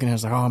 you start looking at it,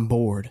 it's like, I'm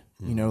bored.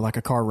 Mm-hmm. Like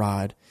a car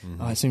ride.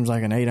 Mm-hmm. It seems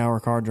like an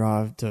 8-hour car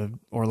drive to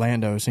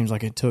Orlando. It seems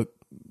like it took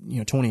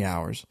 20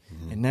 hours,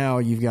 mm-hmm. and now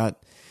you've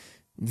got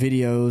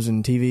videos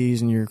and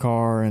TVs in your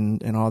car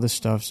and all this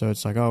stuff. So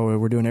it's like,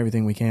 we're doing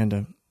everything we can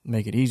to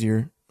make it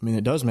easier. I mean,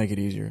 it does make it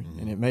easier, mm-hmm.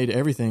 and it made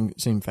everything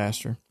seem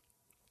faster.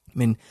 I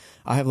mean,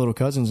 I have little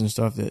cousins and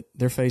stuff that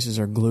their faces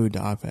are glued to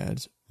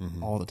iPads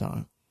mm-hmm. all the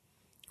time.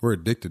 We're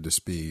addicted to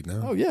speed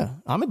now. Oh yeah,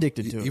 I'm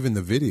addicted to it. Even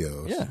the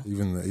videos. Yeah,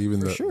 even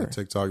the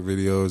TikTok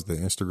videos, the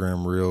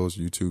Instagram Reels,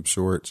 YouTube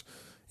Shorts.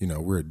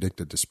 We're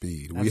addicted to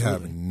speed. Absolutely. We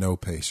have no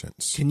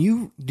patience. Do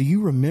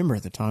you remember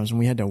the times when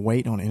we had to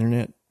wait on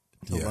internet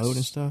to load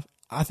and stuff?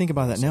 I think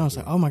about that now. It's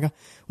like, oh my God,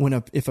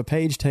 if a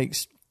page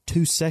takes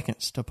 2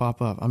 seconds to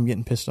pop up, I'm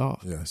getting pissed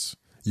off. Yes.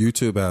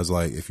 YouTube has,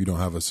 like, if you don't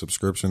have a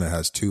subscription, it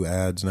has 2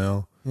 ads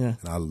now. Yeah.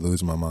 And I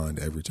lose my mind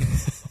every time.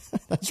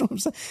 That's what I'm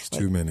saying. It's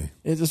too many.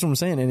 That's what I'm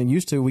saying. And it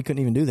used to, we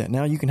couldn't even do that.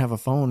 Now you can have a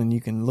phone and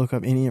you can look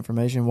up any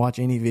information, watch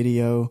any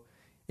video,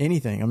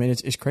 anything. I mean,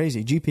 it's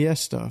crazy. GPS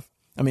stuff.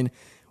 I mean,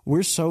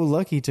 we're so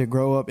lucky to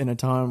grow up in a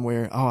time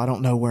where, I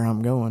don't know where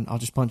I'm going. I'll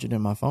just punch it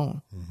in my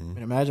phone. Mm-hmm. And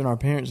imagine our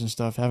parents and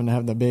stuff having to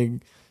have the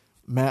big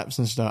maps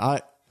and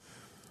stuff.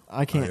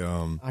 I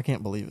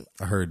can't believe it.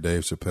 I heard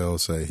Dave Chappelle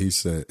say, he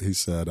said,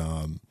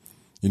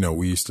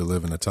 we used to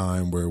live in a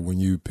time where when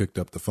you picked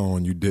up the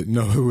phone, you didn't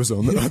know who was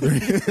on the other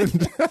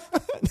end.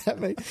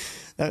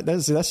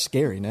 That's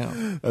scary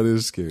now. That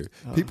is scary.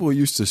 People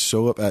used to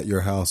show up at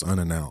your house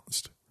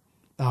unannounced.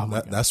 Oh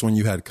that's when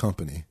you had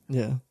company.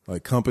 Yeah.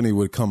 Like company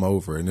would come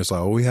over and it's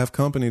like, we have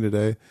company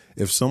today.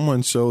 If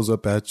someone shows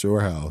up at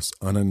your house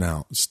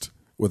unannounced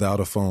without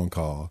a phone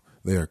call,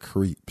 they are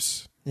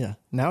creeps. Yeah.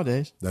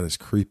 Nowadays. That is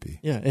creepy.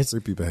 Yeah. It's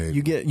creepy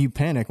behavior. You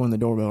panic when the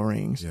doorbell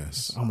rings.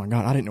 Yes. Oh my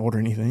God, I didn't order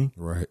anything.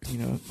 Right.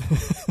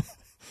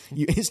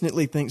 You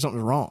instantly think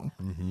something's wrong.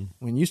 Mm-hmm.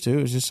 When used to,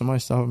 it was just somebody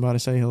stopping by to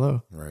say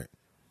hello. Right.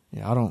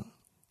 Yeah.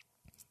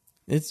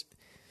 It's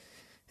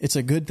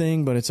a good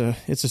thing, but it's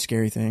a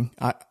scary thing.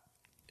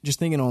 Just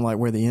thinking on like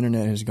where the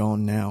internet has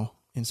gone now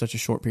in such a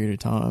short period of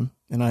time.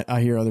 And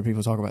I hear other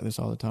people talk about this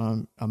all the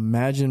time.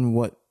 Imagine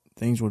what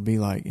things would be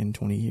like in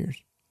 20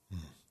 years.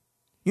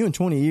 In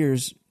 20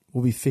 years,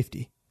 we'll be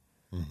 50.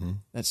 Mm-hmm.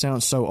 That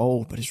sounds so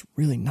old, but it's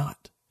really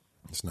not.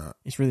 It's not.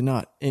 It's really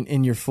not.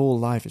 In your full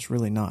life, it's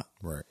really not.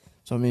 Right.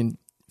 So,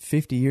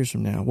 50 years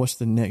from now, what's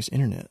the next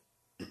internet?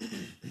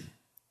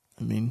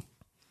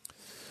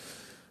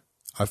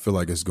 I feel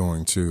like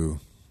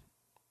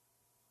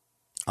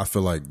I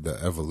feel like the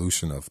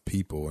evolution of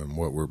people and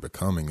what we're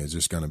becoming is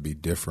just going to be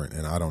different.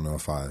 And I don't know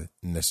if I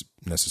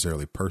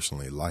necessarily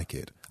personally like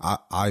it.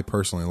 I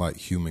personally like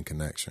human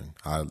connection.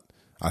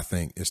 I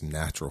think it's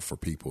natural for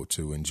people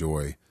to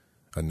enjoy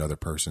another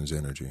person's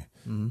energy.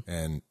 Mm-hmm.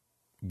 And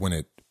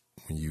when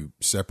you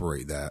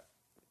separate that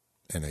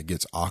and it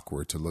gets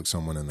awkward to look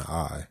someone in the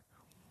eye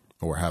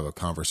or have a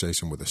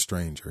conversation with a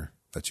stranger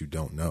that you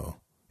don't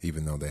know,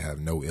 even though they have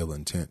no ill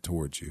intent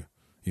towards you,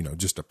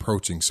 just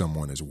approaching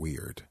someone is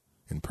weird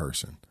in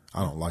person.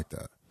 I don't like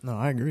that. No,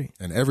 I agree.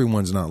 And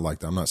everyone's not like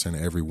that. I'm not saying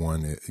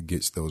everyone it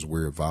gets those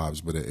weird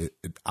vibes, but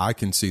I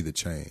can see the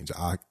change.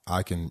 I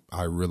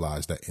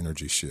realize that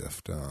energy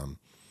shift.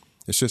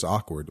 It's just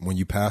awkward when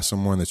you pass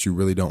someone that you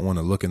really don't want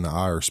to look in the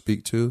eye or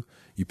speak to.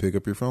 You pick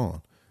up your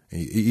phone,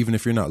 and even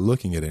if you're not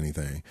looking at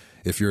anything.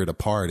 If you're at a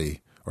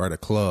party or at a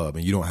club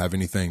and you don't have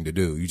anything to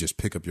do. You just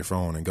pick up your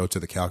phone and go to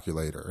the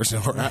calculator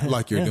or act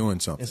like you're doing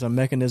something. It's a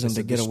mechanism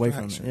to get away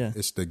from it. Yeah.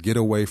 It's to get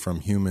away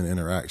from human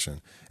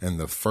interaction. And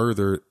the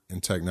further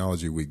in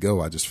technology we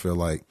go, I just feel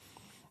like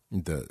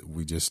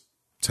we just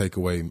take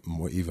away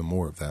even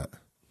more of that.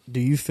 Do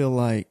you feel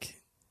like,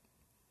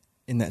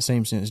 in that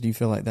same sense, do you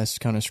feel like that's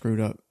kind of screwed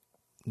up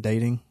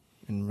dating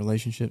and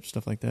relationships,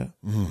 stuff like that?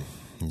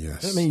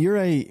 Yes. I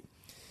mean,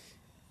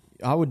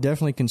 I would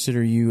definitely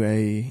consider you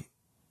a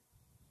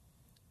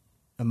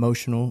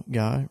emotional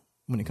guy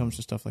when it comes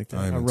to stuff like that.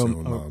 I am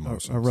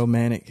a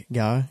romantic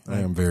guy. I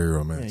am very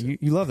romantic. Yeah,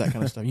 you love that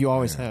kind of stuff. You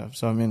always have.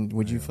 So, I mean,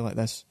 would you feel like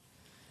that's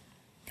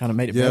kind of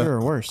made it better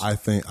or worse?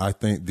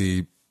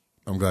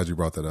 I'm glad you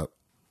brought that up.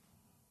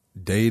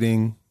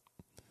 Dating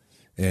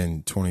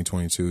in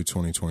 2022,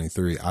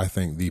 2023, I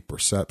think the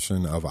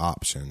perception of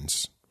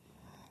options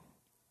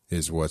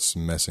is what's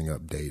messing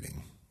up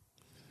dating.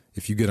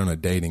 If you get on a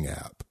dating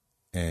app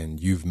and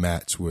you've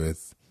matched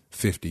with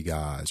 50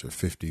 guys or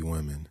 50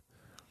 women,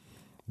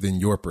 then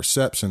your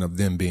perception of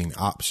them being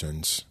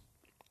options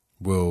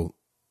will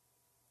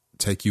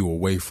take you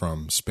away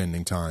from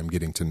spending time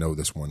getting to know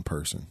this one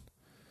person.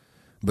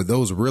 But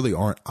those really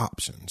aren't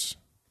options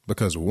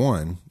because,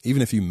 one,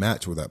 even if you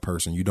match with that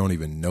person, you don't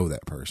even know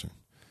that person.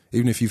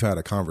 Even if you've had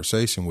a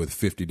conversation with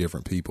 50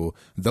 different people,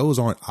 those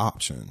aren't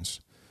options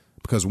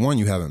because, one,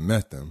 you haven't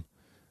met them.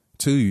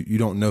 Two, you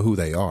don't know who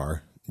they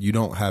are. You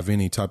don't have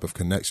any type of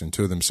connection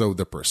to them. So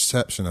the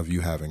perception of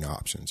you having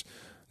options,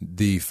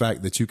 the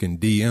fact that you can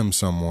DM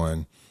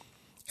someone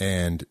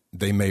and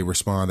they may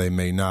respond, they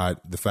may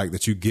not, the fact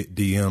that you get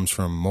DMs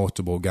from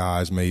multiple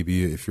guys,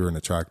 maybe if you're an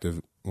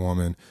attractive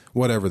woman,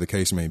 whatever the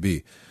case may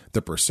be,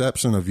 the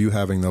perception of you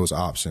having those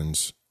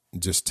options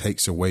just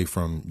takes away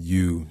from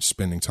you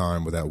spending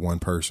time with that one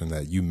person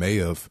that you may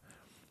have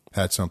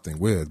had something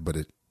with, but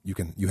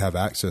you have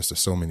access to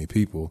so many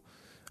people.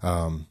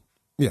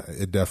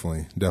 It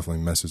definitely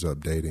messes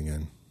up dating.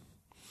 And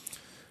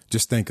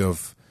just think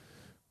of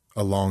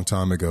a long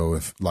time ago,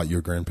 if like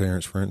your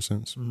grandparents, for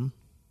instance,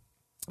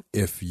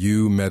 if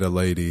you met a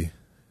lady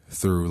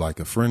through like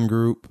a friend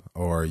group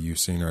or you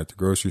seen her at the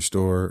grocery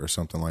store or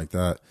something like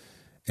that,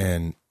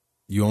 and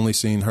you only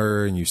seen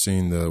her and you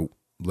seen the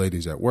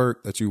ladies at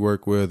work that you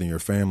work with and your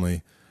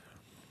family,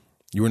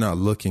 you were not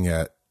looking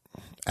at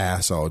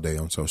ass all day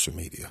on social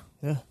media.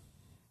 Yeah.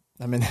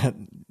 I mean,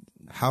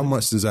 how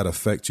much does that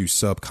affect you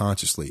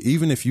subconsciously?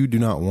 Even if you do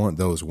not want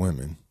those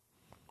women,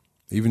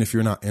 even if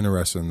you're not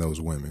interested in those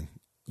women,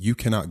 you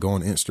cannot go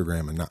on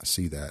Instagram and not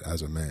see that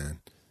as a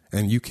man.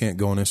 And you can't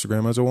go on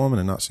Instagram as a woman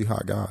and not see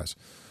hot guys.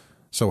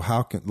 So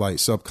how can, like,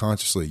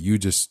 subconsciously, you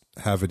just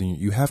have it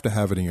you have to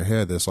have it in your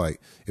head that's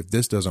like, if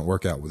this doesn't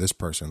work out with this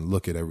person,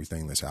 look at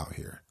everything that's out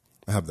here.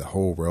 I have the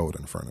whole road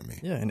in front of me.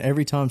 Yeah. And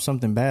every time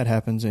something bad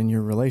happens in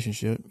your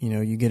relationship,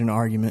 you get an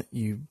argument,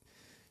 you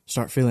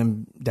start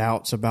feeling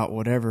doubts about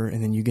whatever,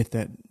 and then you get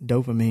that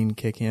dopamine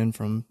kick in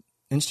from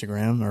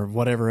Instagram or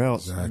whatever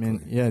else. Exactly. I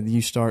mean,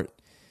 you start,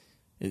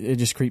 it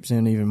just creeps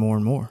in even more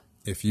and more.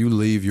 If you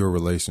leave your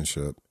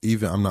relationship,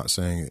 even, I'm not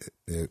saying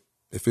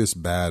if it's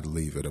bad,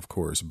 leave it, of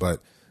course,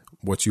 but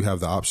what you have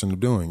the option of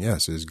doing,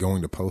 yes, is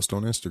going to post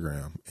on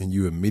Instagram, and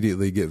you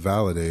immediately get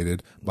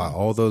validated by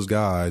all those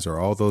guys or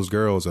all those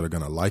girls that are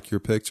going to like your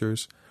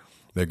pictures.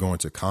 They're going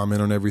to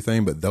comment on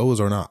everything, but those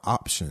are not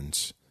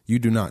options. You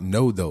do not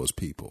know those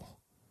people.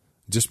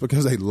 Just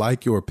because they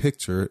like your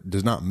picture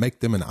does not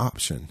make them an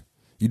option.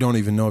 You don't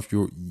even know if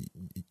you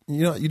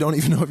don't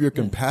even know if you're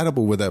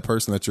compatible with that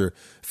person that you're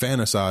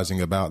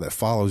fantasizing about that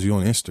follows you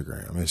on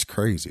Instagram. It's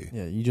crazy.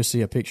 Yeah, you just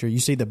see a picture. You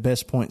see the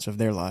best points of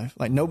their life.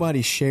 Like,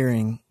 nobody's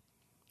sharing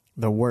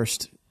the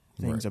worst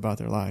things about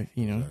their life.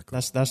 Exactly.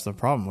 That's the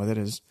problem with it,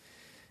 is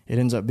it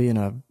ends up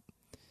being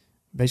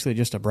basically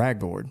just a brag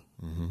board.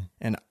 Mm-hmm.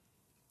 And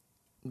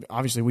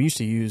obviously, we used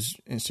to use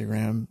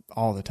Instagram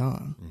all the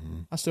time. Mm-hmm.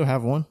 I still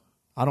have one.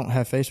 I don't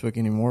have Facebook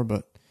anymore,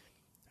 but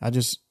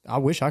I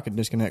wish I could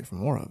disconnect from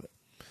more of it.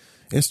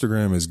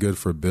 Instagram is good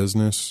for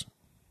business,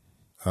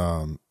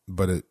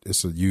 but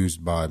it's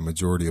used by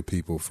majority of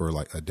people for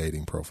like a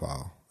dating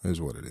profile is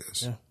what it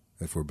is. Yeah.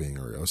 If we're being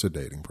real, it's a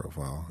dating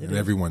profile, and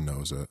everyone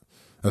knows it.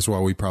 That's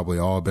why we probably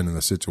all been in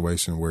a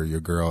situation where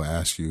your girl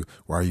asks you,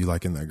 why are you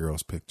liking that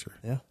girl's picture?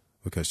 Yeah.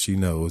 Because she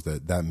knows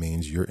that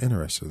means you're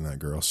interested in that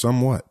girl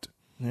somewhat.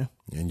 Yeah.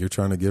 And you're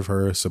trying to give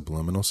her a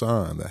subliminal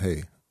sign that,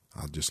 hey,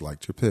 I just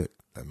liked your pic.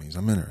 That means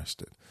I'm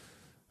interested.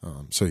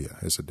 So yeah,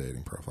 it's a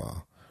dating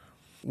profile.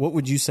 What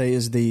would you say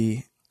is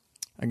the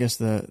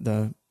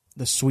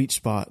sweet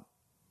spot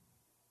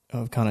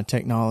of kind of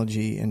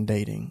technology and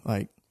dating?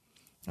 Like,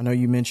 I know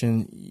you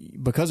mentioned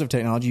because of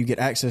technology, you get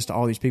access to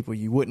all these people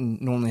you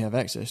wouldn't normally have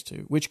access to,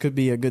 which could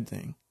be a good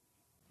thing.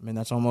 I mean,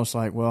 that's almost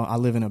like, well, I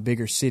live in a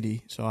bigger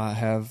city, so I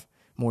have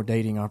more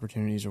dating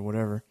opportunities or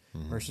whatever,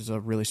 versus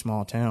a really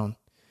small town.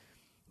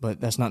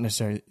 But that's not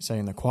necessarily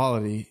saying the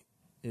quality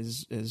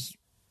is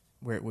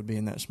where it would be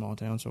in that small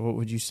town. So what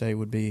would you say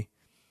would be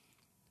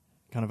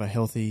kind of a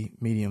healthy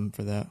medium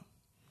for that?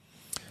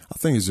 I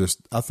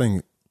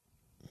think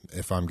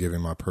if I'm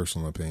giving my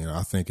personal opinion,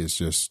 I think it's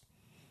just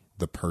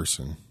the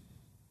person.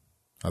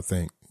 I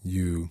think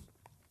you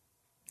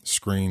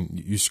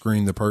screen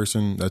the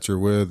person that you're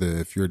with.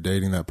 If you're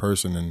dating that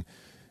person and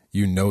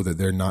you know that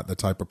they're not the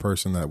type of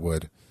person that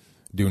would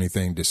do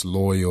anything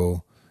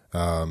disloyal,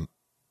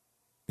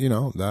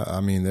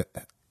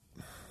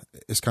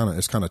 it's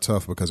kind of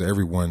tough because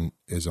everyone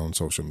is on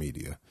social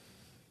media.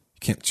 You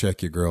can't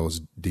check your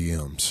girl's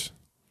DMs.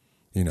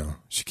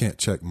 She can't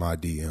check my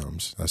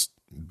DMs. That's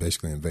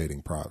basically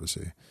invading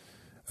privacy.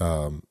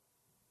 So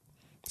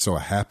a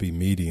happy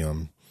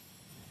medium,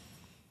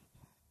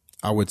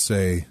 I would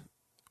say,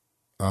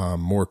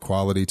 more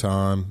quality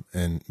time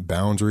and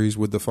boundaries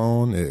with the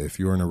phone. If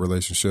you're in a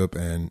relationship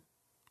and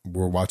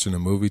we're watching a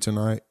movie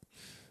tonight,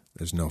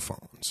 there's no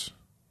phones.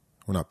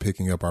 We're not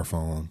picking up our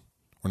phone.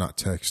 We're not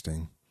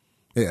texting.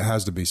 It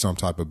has to be some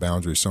type of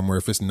boundary somewhere.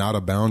 If it's not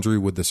a boundary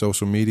with the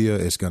social media,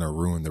 it's going to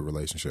ruin the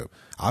relationship.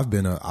 I've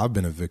been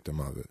a victim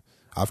of it.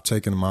 I've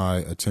taken my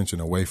attention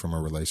away from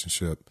a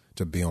relationship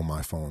to be on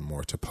my phone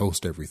more, to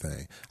post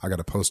everything. I got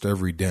to post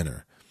every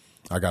dinner.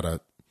 I got to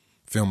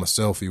film a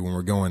selfie when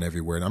we're going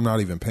everywhere. And I'm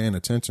not even paying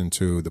attention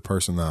to the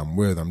person that I'm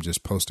with. I'm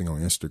just posting on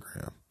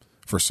Instagram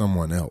for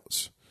someone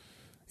else,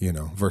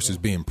 versus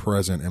being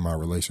present in my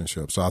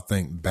relationship. So I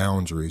think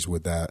boundaries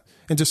with that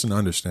and just an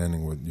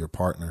understanding with your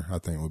partner, I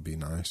think would be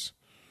nice.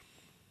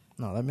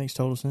 No, that makes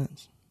total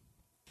sense.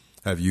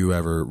 Have you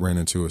ever ran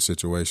into a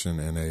situation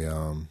in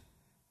a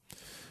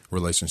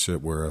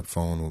relationship where a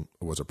phone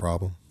was a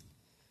problem?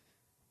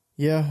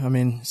 Yeah, I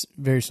mean, it's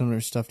very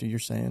similar stuff to you're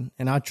saying.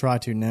 And I try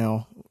to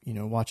now,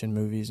 watching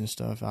movies and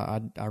stuff,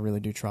 I really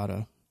do try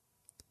to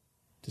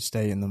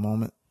stay in the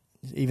moment.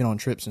 Even on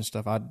trips and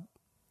stuff, I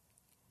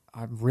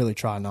really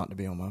try not to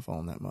be on my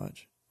phone that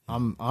much.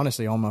 I'm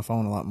honestly on my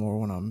phone a lot more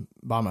when I'm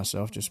by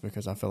myself just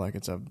because I feel like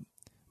it's a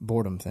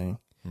boredom thing,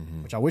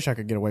 which I wish I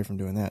could get away from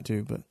doing that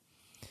too. But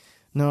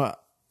no,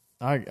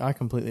 I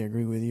completely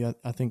agree with you.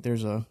 I think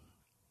there's a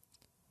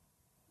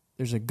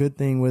good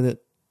thing with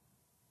it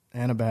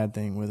and a bad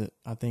thing with it.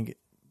 I think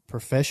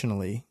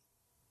professionally,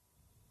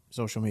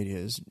 social media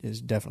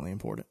is definitely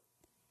important.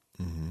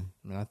 Mm-hmm.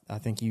 I mean, I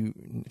think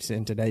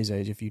in today's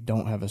age, if you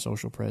don't have a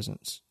social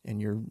presence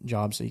and you're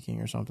job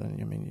seeking or something,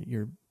 I mean,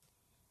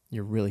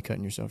 you're really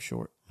cutting yourself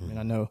short. Mm-hmm. I mean,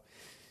 I know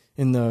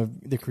in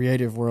the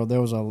creative world,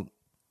 there was a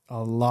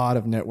lot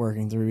of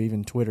networking through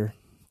even Twitter.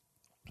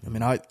 I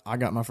mean, I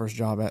got my first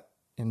job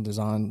in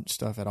design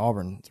stuff at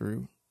Auburn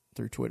through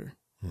Twitter.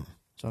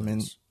 So, I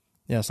mean,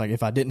 yeah, it's like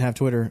if I didn't have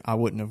Twitter, I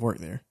wouldn't have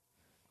worked there.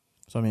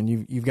 So, I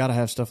mean, you've got to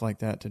have stuff like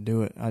that to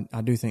do it.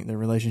 I do think the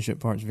relationship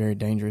part is very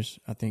dangerous.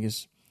 I think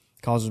it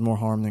causes more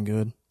harm than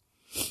good.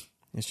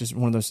 It's just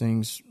one of those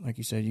things, like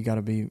you said, you got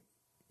to be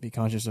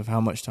conscious of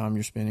how much time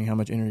you're spending, how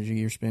much energy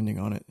you're spending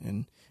on it,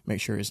 and make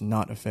sure it's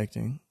not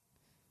affecting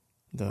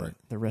the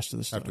rest of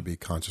the stuff. Have to be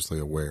consciously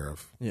aware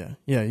of. Yeah.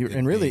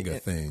 And really being a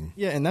thing.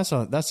 Yeah, and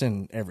that's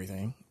in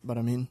everything. But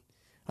I mean,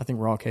 I think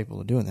we're all capable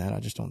of doing that. I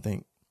don't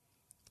think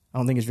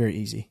it's very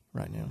easy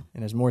right now.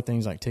 And as more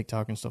things like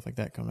TikTok and stuff like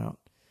that come out,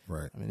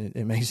 right? I mean,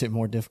 it makes it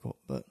more difficult.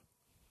 But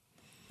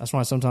that's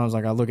why sometimes,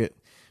 like, I look at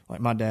like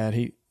my dad.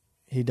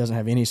 He doesn't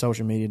have any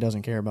social media.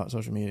 Doesn't care about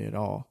social media at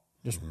all.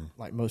 Just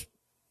like most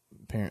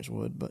parents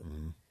would. But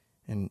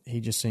and he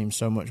just seems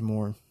so much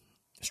more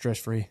stress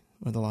free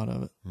with a lot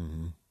of it.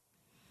 Mm-hmm.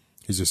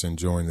 He's just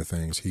enjoying the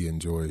things he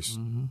enjoys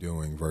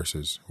doing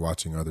versus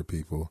watching other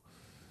people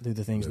do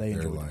the things they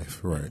enjoy. Their life,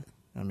 right?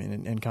 I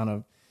mean, and kind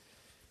of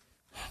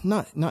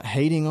not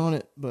hating on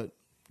it, but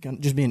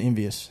just being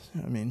envious.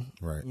 I mean,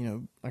 right.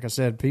 Like I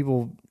said,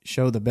 people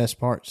show the best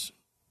parts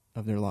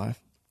of their life.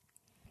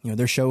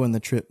 They're showing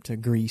the trip to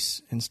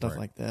Greece and stuff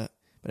like that,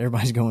 but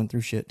everybody's going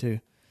through shit too.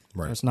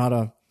 Right. So it's not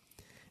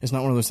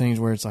one of those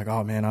things where it's like,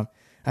 oh man, I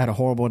had a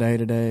horrible day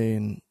today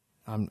and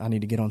I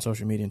need to get on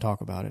social media and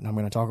talk about it. And I'm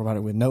going to talk about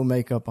it with no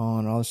makeup on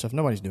and all this stuff.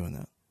 Nobody's doing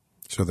that.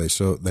 So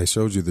they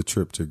showed you the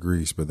trip to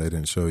Greece, but they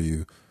didn't show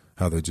you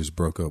how they just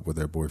broke up with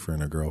their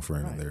boyfriend or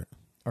girlfriend, right.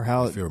 or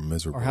how they feel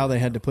miserable, or how they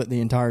had to put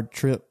the entire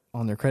trip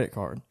on their credit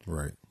card.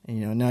 Right.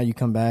 And now you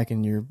come back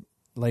and you're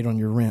late on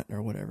your rent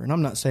or whatever. And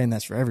I'm not saying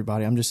that's for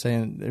everybody. I'm just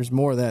saying there's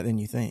more of that than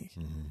you think.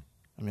 Mm-hmm.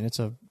 I mean, it's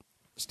a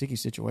sticky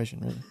situation,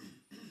 really.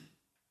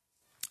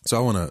 So I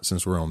want to,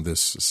 since we're on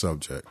this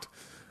subject,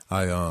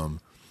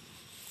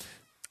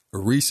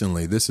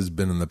 recently, this has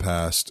been in the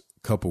past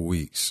couple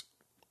weeks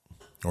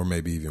or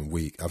maybe even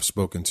week, I've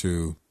spoken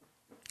to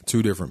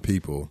 2 different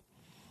people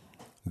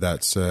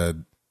that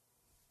said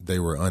they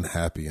were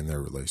unhappy in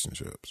their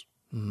relationships.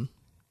 Mm-hmm.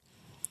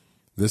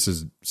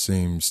 This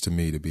seems to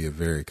me to be a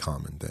very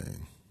common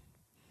thing.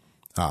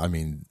 I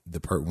mean,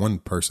 one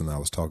person I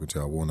was talking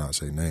to, I will not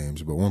say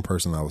names, but one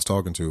person I was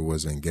talking to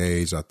was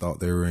engaged. I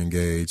thought they were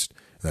engaged.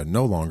 They're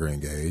no longer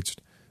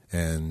engaged.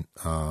 And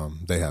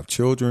they have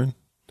children.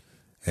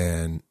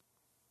 And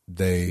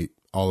they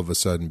all of a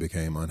sudden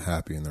became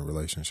unhappy in their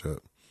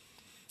relationship.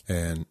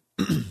 And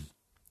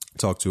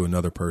talked to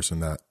another person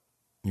that,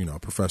 a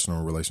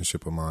professional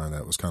relationship of mine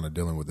that was kind of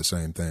dealing with the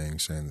same thing,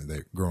 saying that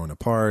they're growing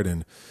apart.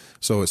 And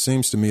so it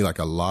seems to me like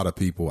a lot of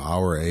people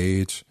our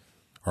age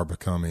are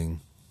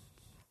becoming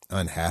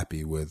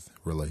unhappy with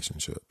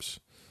relationships.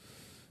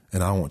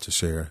 And I want to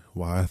share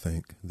why I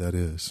think that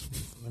is.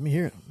 Let me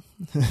hear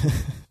it.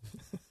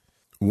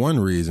 One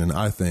reason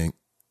I think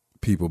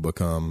people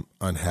become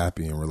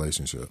unhappy in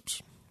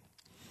relationships,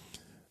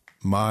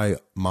 my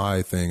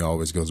thing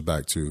always goes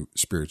back to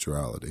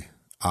spirituality.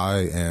 I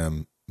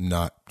am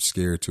not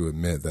scared to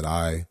admit that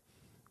I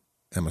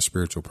am a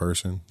spiritual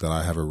person, that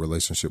I have a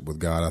relationship with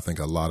God. I think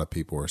a lot of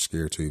people are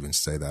scared to even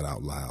say that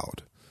out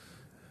loud.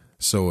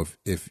 So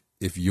if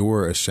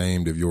you're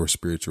ashamed of your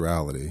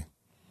spirituality,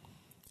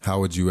 how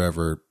would you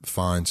ever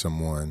find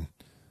someone?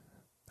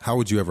 How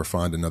would you ever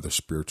find another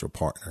spiritual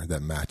partner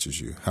that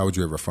matches you? How would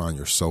you ever find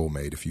your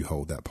soulmate if you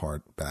hold that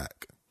part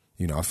back?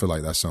 You know, I feel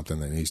like that's something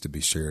that needs to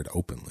be shared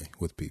openly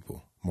with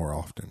people more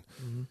often.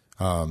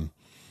 Mm-hmm.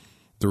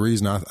 The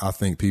reason I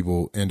think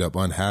people end up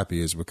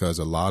unhappy is because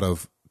a lot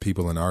of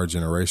people in our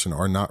generation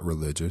are not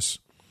religious.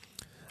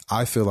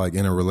 I feel like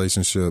in a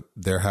relationship,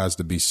 there has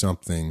to be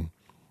something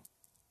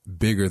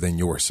bigger than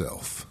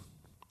yourself,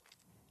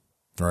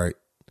 right?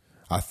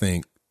 I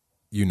think,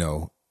 you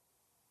know,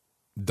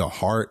 the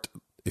heart,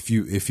 if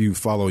you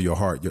follow your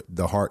heart,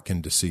 the heart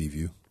can deceive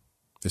you.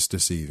 It's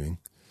deceiving.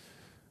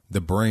 The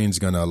brain's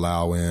going to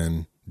allow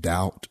in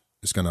doubt.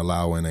 It's going to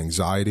allow in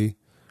anxiety.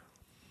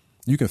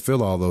 You can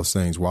feel all those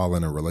things while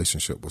in a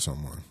relationship with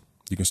someone.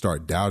 You can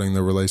start doubting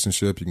the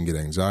relationship. You can get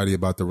anxiety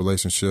about the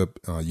relationship.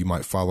 You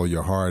might follow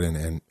your heart,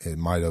 and it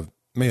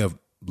may have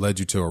led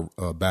you to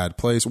a bad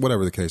place,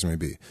 whatever the case may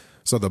be.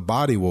 So the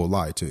body will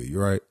lie to you,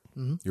 right?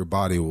 Mm-hmm. Your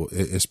body will.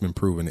 It's been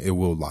proven it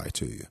will lie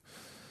to you.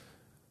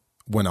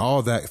 When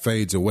all that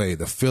fades away,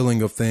 the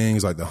feeling of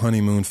things like the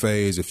honeymoon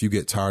phase, if you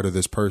get tired of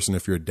this person,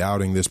 if you're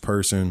doubting this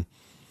person,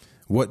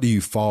 what do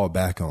you fall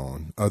back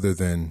on other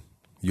than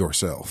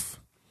yourself?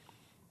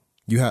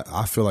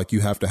 I feel like you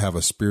have to have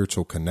a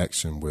spiritual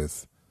connection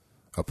with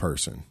a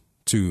person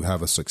to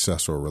have a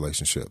successful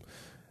relationship.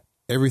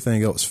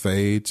 Everything else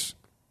fades.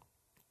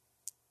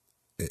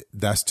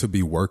 That's to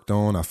be worked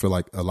on. I feel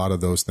like a lot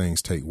of those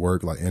things take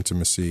work, like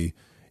intimacy,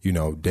 you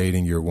know,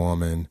 dating your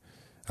woman,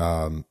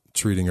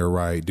 treating her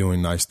right,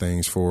 doing nice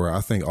things for her.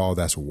 I think all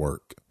that's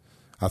work.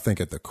 I think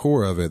at the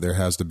core of it, there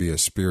has to be a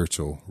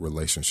spiritual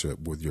relationship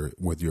with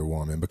your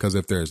woman, because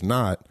if there's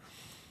not,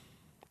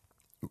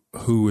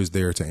 who is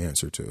there to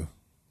answer to?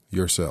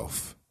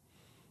 Yourself.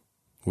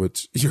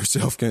 Which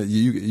yourself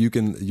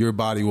your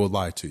body will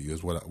lie to you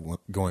is what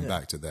going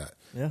back to that.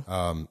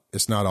 Yeah.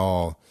 It's not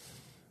all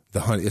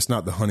it's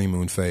not the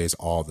honeymoon phase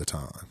all the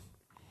time.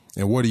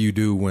 And what do you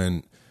do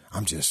when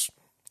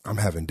I'm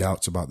having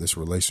doubts about this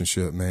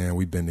relationship, man?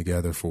 We've been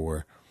together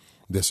for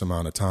this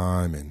amount of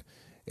time and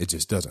it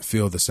just doesn't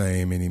feel the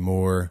same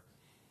anymore.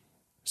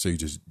 So you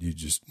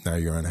just now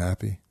you're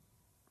unhappy.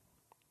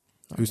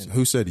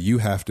 Who said you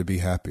have to be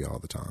happy all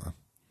the time?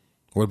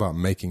 What about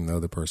making the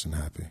other person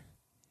happy?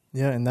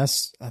 Yeah, and I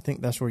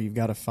think that's where you've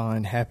got to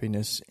find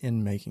happiness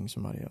in making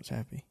somebody else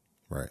happy.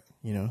 Right.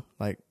 You know,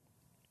 like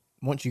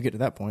once you get to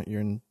that point,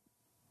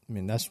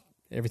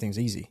 everything's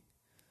easy.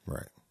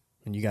 Right.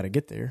 And you got to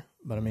get there.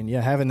 But I mean, yeah,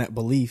 having that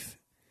belief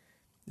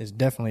is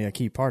definitely a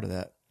key part of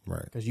that.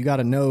 Right. Because you got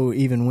to know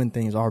even when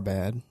things are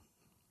bad,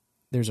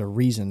 there's a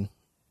reason.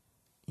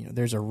 You know,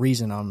 there's a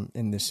reason I'm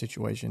in this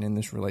situation, in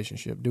this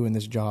relationship, doing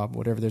this job,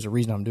 whatever. There's a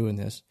reason I'm doing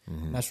this.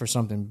 Mm-hmm. That's for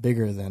something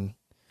bigger than.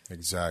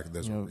 Exactly.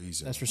 There's a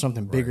reason. That's for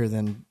something bigger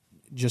than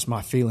just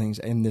my feelings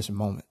in this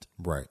moment.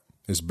 Right.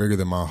 It's bigger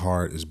than my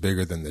heart. It's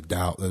bigger than the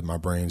doubt that my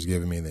brain's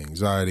giving me, the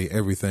anxiety,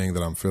 everything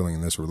that I'm feeling in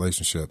this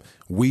relationship.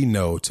 We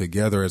know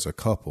together as a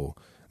couple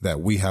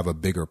that we have a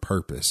bigger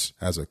purpose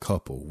as a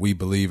couple. We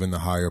believe in the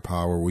higher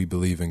power. We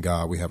believe in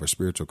God. We have a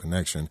spiritual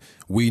connection.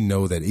 We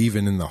know that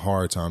even in the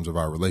hard times of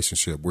our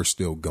relationship, we're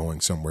still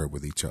going somewhere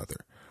with each other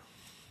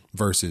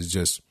versus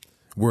just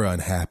we're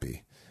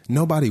unhappy.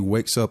 Nobody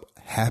wakes up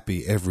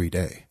happy every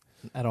day.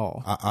 At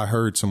all. I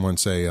heard someone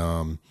say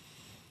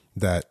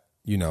that,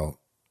 you know,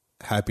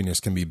 happiness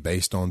can be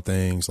based on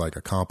things like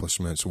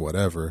accomplishments,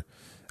 whatever.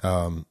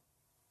 And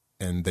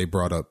they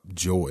brought up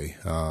joy,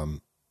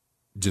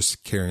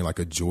 just carrying like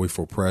a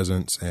joyful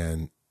presence.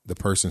 And the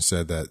person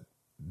said that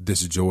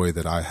this joy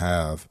that I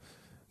have,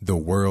 the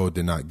world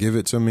did not give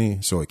it to me,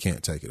 so it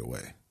can't take it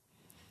away,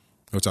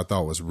 which I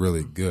thought was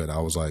really good. I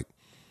was like,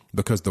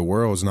 because the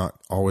world's not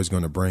always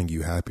going to bring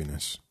you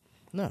happiness.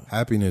 No.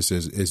 Happiness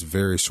is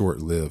very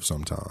short-lived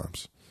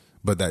sometimes.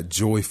 But that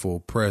joyful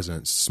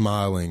presence,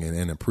 smiling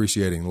and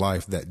appreciating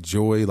life, that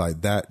joy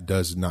like that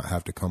does not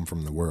have to come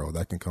from the world.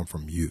 That can come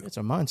from you. It's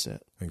a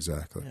mindset.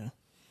 Exactly. Yeah.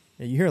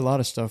 Yeah, you hear a lot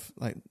of stuff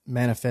like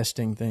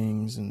manifesting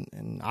things,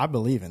 and I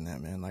believe in that,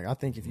 man. Like I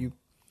think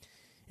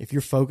if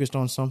you're focused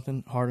on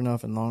something hard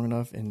enough and long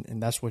enough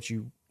and that's what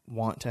you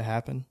want to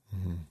happen,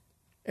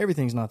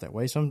 everything's not that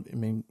way.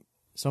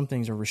 Some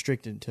things are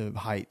restricted to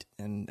height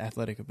and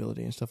athletic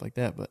ability and stuff like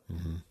that. But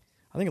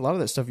I think a lot of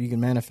that stuff you can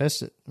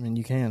manifest it. I mean,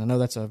 you can. I know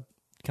that's a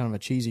kind of a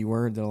cheesy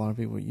word that a lot of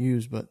people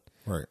use, but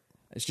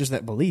it's just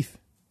that belief.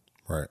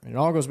 Right. It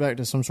all goes back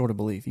to some sort of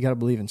belief. You got to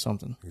believe in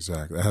something.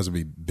 Exactly. It has to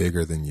be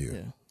bigger than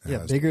you.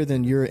 Yeah. Bigger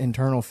than your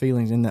internal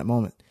feelings in that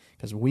moment.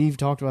 because we've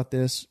talked about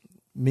this.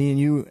 Me and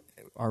you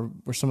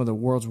were some of the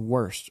world's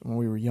worst when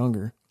we were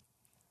younger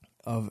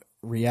of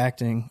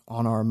reacting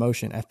on our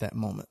emotion at that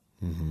moment.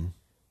 Mm-hmm.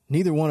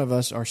 Neither one of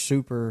us are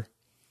super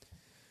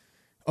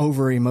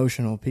over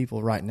emotional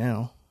people right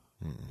now.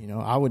 Mm-hmm. You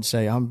know, I would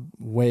say I'm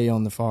way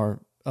on the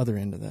far other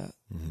end of that,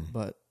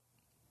 but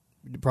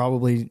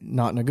probably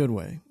not in a good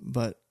way.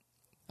 But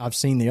I've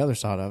seen the other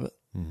side of it.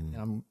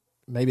 And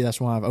maybe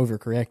that's why I've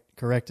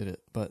corrected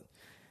it. But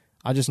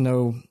I just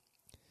know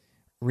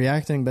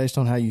reacting based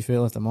on how you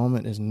feel at the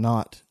moment is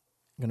not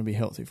going to be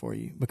healthy for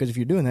you, because if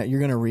you're doing that, you're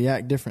going to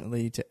react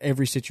differently to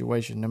every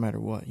situation, no matter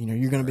what. You know,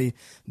 you're going to be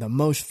the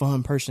most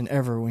fun person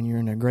ever when you're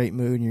in a great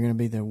mood, and you're going to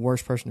be the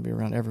worst person to be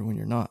around ever when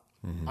you're not.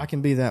 I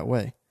can be that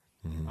way.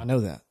 I know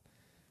that.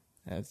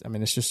 I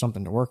mean, it's just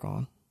something to work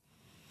on.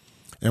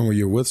 And when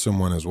you're with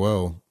someone as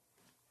well,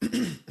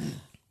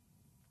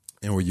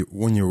 and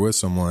when you're with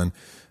someone,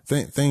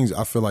 things,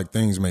 I feel like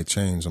things may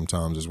change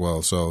sometimes as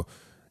well. So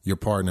your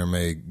partner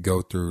may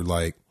go through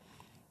like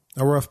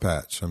a rough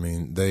patch. I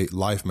mean,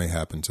 life may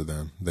happen to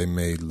them. They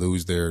may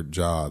lose their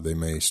job. They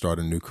may start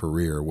a new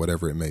career,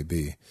 whatever it may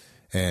be.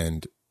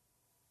 And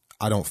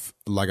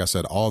like I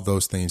said, all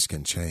those things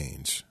can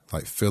change.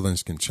 Like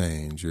feelings can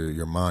change,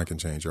 your mind can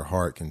change, your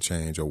heart can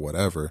change, or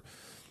whatever.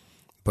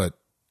 But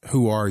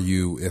who are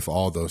you if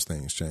all those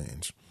things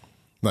change?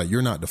 Like,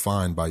 you're not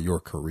defined by your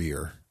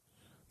career.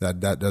 That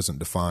doesn't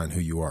define who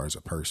you are as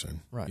a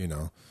person. Right. You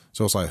know?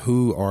 So it's like,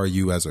 who are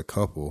you as a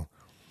couple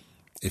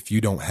if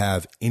you don't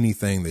have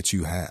anything that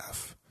you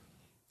have?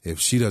 If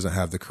she doesn't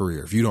have the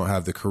career, if you don't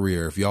have the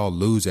career, if y'all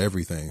lose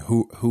everything,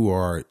 who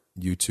are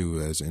you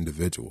two as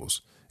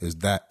individuals? Is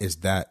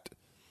that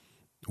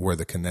where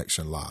the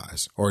connection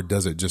lies? Or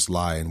does it just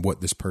lie in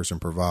what this person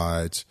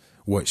provides,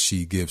 what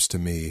she gives to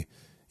me?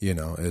 You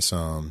know, it's,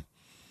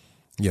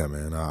 yeah,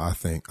 man, I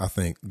think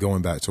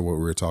going back to what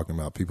we were talking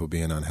about, people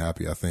being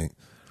unhappy, I think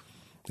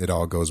it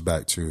all goes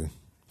back to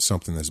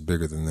something that's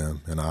bigger than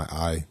them. And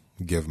I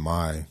give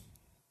my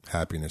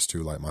happiness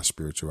to like my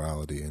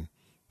spirituality and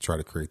try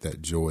to create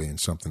that joy in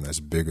something that's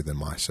bigger than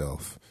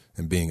myself,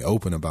 and being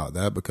open about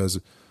that,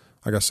 because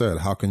like I said,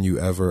 how can you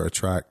ever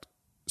attract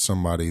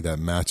somebody that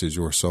matches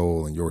your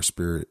soul and your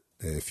spirit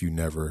if you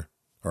never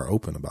are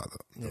open about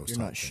it? If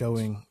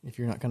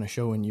you're not kind of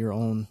showing your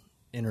own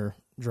inner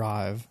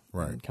drive,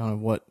 right, and kind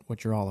of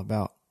what you're all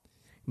about.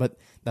 But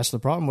that's the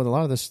problem with a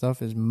lot of this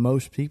stuff, is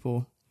most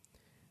people,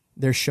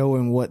 they're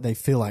showing what they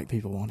feel like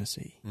people want to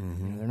see. You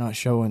know, they're not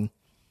showing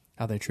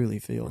how they truly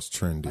feel. It's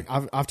trendy.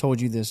 Like I've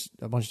told you this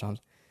a bunch of times.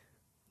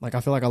 Like, I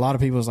feel like a lot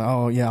of people is like,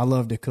 oh yeah, I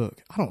love to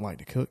cook. I don't like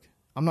to cook.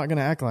 I'm not going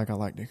to act like I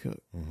like to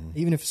cook.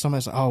 Even if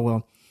somebody's like, oh,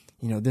 well,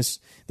 you know, this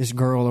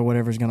girl or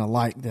whatever is going to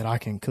like that I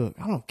can cook.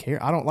 I don't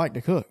care. I don't like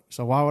to cook.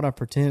 So why would I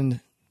pretend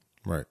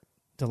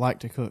to like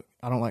to cook?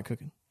 I don't like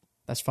cooking.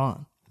 That's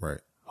fine. Right.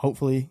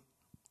 Hopefully,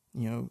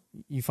 you know,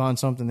 you find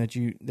something that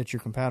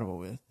you're compatible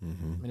with. I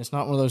mean, it's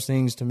not one of those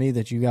things to me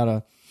that you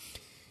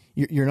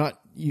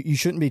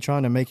shouldn't be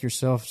trying to make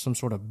yourself some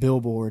sort of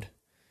billboard.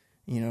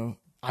 You know,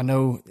 I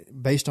know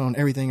based on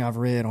everything I've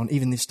read on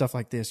even this stuff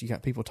like this, you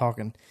got people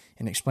talking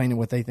and explaining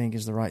what they think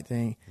is the right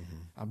thing.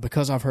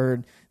 Because I've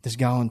heard this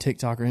guy on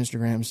TikTok or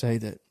Instagram say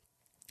that,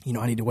 you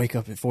know, I need to wake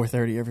up at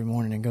 4:30 every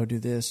morning and go do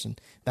this,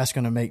 and that's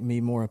going to make me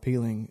more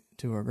appealing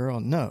to a girl.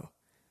 No,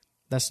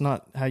 that's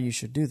not how you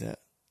should do that.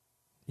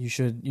 You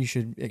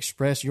should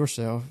express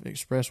yourself,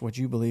 express what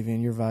you believe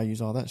in, your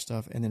values, all that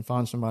stuff, and then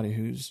find somebody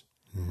who's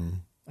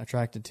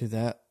attracted to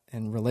that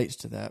and relates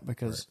to that.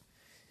 Because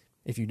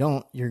if you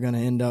don't, you're going to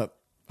end up,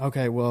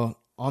 okay, well,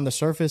 on the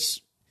surface,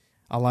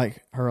 I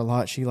like her a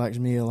lot, she likes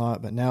me a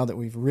lot, but now that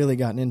we've really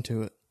gotten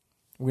into it,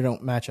 we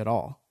don't match at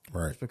all.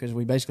 Right. It's because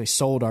we basically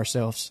sold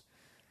ourselves.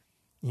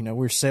 You know,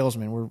 we're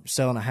salesmen. We're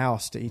selling a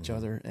house to each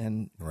other,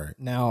 and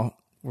now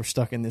we're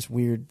stuck in this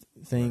weird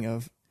thing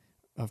of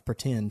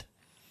pretend.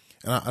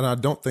 And I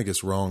don't think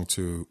it's wrong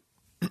to,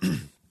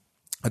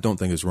 I don't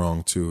think it's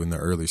wrong to, in the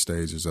early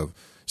stages of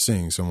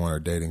seeing someone or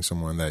dating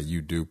someone, that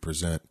you do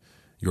present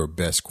your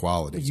best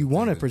qualities. You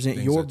want to present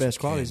your best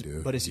qualities,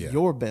 but it's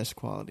your best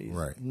qualities.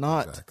 Right.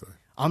 Not, exactly.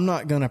 I'm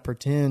not going to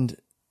pretend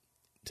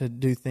to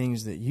do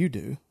things that you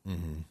do.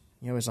 You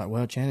know, it's like,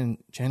 well,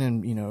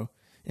 Shannon, you know,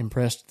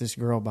 impressed this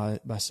girl by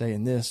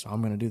saying this, so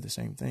I'm going to do the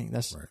same thing.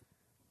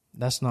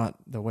 That's not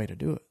the way to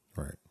do it.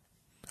 Right.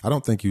 I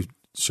don't think you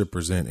should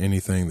present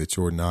anything that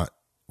you're not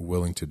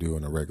willing to do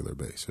on a regular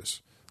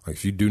basis. Like,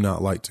 if you do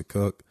not like to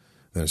cook,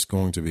 then it's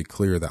going to be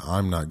clear that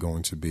I'm not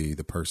going to be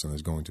the person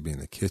that's going to be in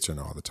the kitchen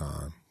all the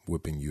time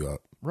whipping you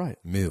up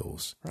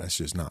meals. Right. That's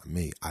just not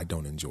me. I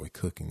don't enjoy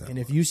cooking that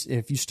much.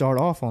 If you start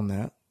off on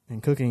that,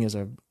 and cooking is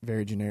a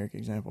very generic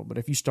example, but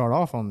if you start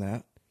off on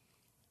that,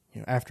 you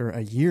know, after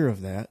a year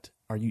of that,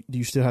 do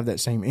you still have that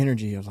same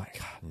energy of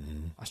like,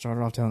 I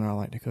started off telling her I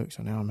like to cook,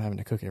 so now I'm having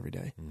to cook every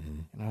day,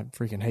 and I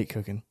freaking hate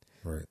cooking.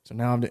 Right. So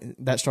now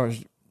that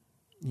starts,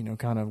 you know,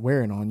 kind of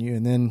wearing on you,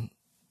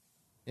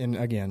 and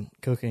again,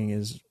 cooking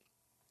is,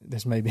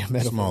 this may be a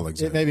metaphor. Small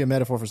example. It may be a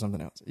metaphor for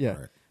something else. Yeah.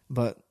 Right.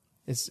 But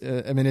it's,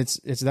 I mean, it's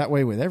that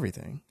way with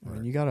everything. I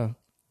mean, you gotta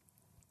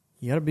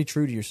You got to be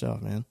true to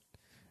yourself, man.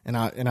 And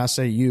I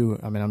say you,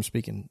 I mean, I'm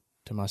speaking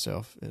to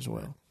myself as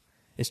well.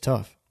 It's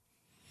tough.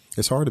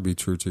 It's hard to be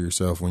true to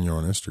yourself when you're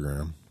on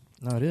Instagram.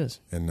 No, it is.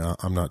 And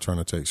I'm not trying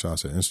to take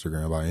shots at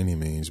Instagram by any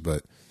means,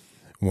 but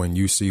when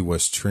you see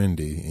what's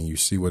trendy and you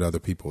see what other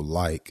people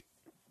like,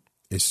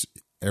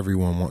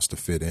 everyone wants to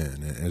fit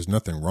in. And there's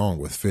nothing wrong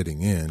with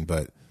fitting in,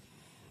 but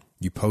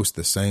you post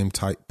the same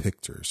type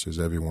pictures as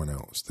everyone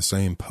else, the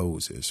same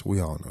poses. We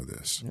all know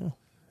this. Yeah.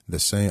 The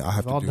same. I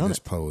have to do this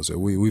pose.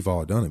 We've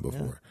all done it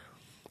before. Yeah.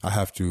 I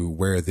have to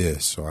wear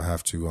this, or I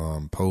have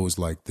to pose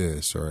like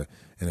this,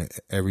 and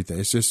everything.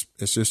 It's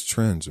just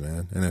trends,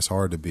 man, and it's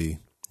hard to be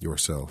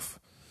yourself.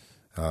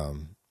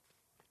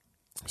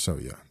 So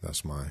yeah,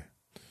 it's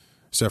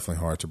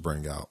definitely hard to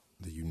bring out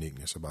the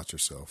uniqueness about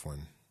yourself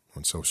when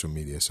social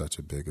media is such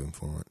a big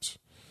influence.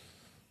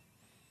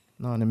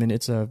 No, and I mean,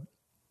 it's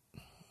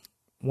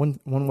one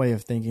way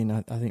of thinking.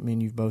 I think me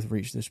and you've both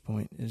reached this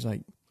point is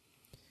like,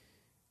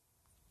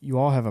 you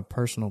all have a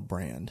personal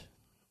brand,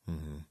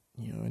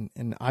 you know,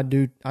 and I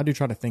do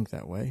try to think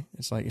that way.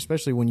 It's like,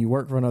 especially when you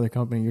work for another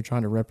company, you're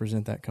trying to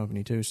represent that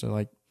company too. So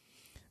like,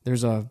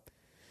 there's a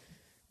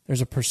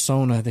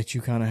persona that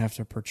you kind of have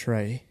to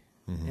portray.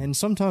 And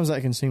sometimes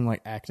that can seem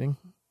like acting.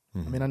 I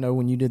mean, I know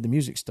when you did the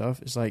music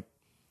stuff, it's like,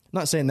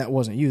 not saying that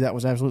wasn't you, that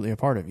was absolutely a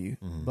part of you,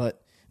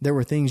 but there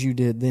were things you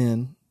did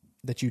then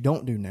that you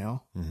don't do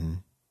now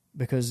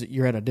because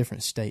you're at a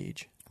different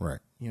stage. Right.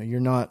 You know,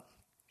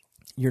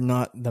 you're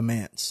not the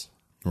manse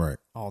right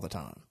all the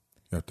time.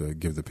 You have to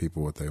give the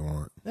people what they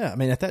want. Yeah. I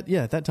mean, at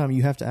that time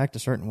you have to act a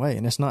certain way,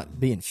 and it's not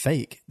being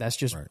fake. That's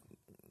just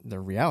the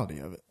reality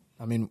of it.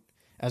 I mean,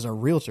 as a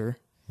realtor,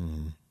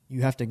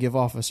 you have to give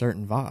off a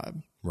certain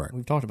vibe. Right.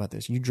 We've talked about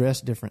this. You dress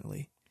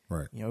differently.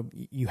 Right. You know,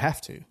 you have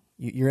to.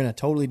 You're in a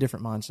totally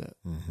different mindset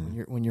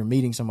when you're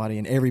meeting somebody,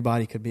 and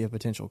everybody could be a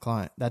potential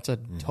client. That's a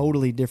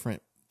totally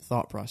different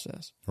thought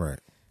process. Right.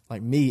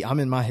 Like me,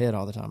 I'm in my head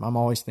all the time. I'm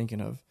always thinking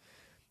of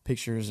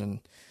pictures and,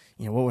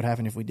 you know, what would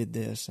happen if we did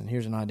this, and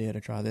here's an idea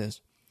to try this.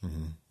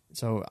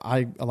 So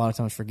I a lot of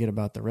times forget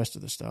about the rest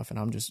of the stuff, and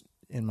I'm just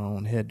in my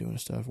own head doing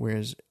stuff.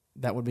 Whereas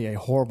that would be a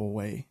horrible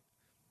way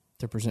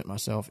to present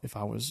myself if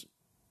I was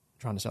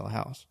trying to sell a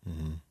house.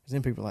 Because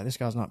then people are like, this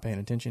guy's not paying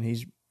attention.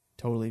 He's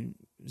totally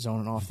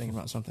zoning off, thinking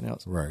about something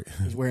else. Right.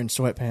 He's wearing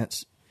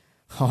sweatpants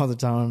all the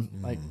time.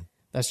 Like,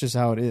 that's just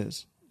how it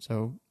is.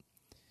 So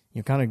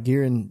you're kind of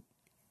gearing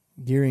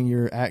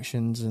your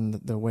actions and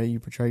the way you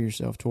portray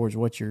yourself towards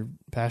what you're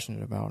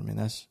passionate about. I mean,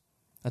 that's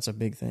a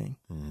big thing.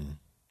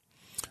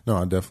 No,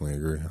 I definitely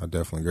agree.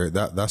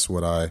 That's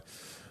what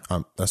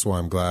that's why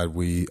I'm glad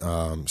we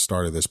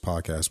started this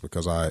podcast,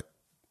 because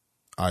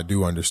I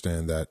do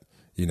understand that,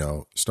 you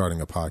know, starting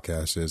a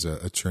podcast is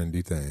a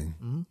trendy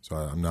thing. So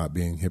I'm not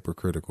being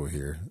hypocritical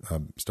here.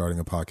 Starting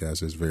a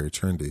podcast is very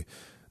trendy,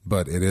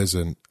 but it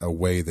isn't a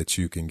way that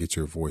you can get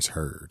your voice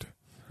heard.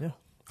 Yeah.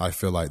 I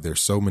feel like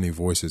there's so many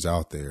voices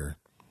out there.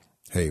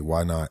 Hey,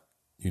 why not,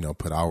 you know,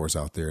 put ours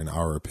out there and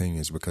our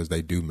opinions, because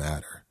they do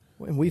matter.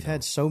 And we've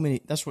had so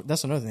many,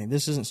 that's another thing.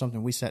 This isn't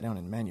something we sat down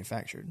and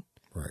manufactured.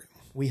 Right.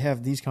 We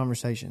have these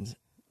conversations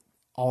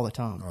all the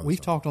time.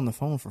 We've talked on the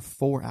phone for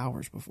 4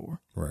 hours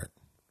before. Right.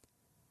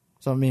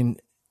 So, I mean,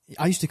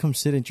 I used to come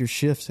sit at your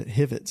shifts at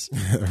Hivets.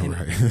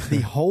 Right.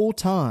 The whole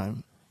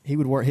time he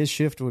would work, his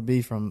shift would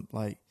be from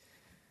like,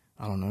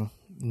 I don't know,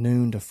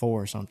 noon to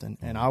 4 or something.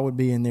 And I would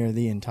be in there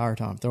the entire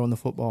time, throwing the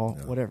football,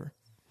 whatever.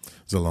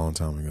 It's a long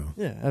time ago.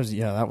 Yeah,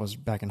 that was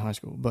back in high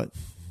school. But,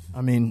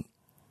 I mean,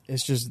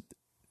 it's just,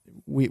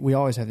 we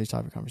always have these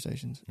type of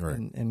conversations. Right.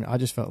 And I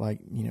just felt like,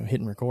 you know,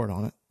 hitting record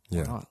on it.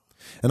 Yeah. Why not?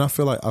 And I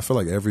feel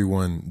like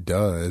everyone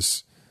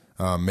does.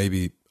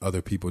 Maybe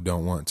other people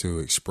don't want to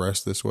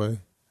express this way.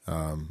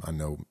 I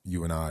know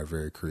you and I are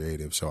very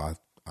creative, so I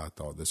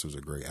thought this was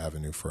a great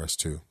avenue for us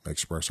to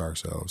express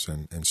ourselves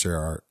and share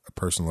our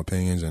personal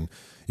opinions. And,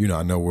 you know,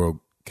 I know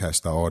we'll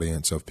catch the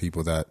audience of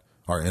people that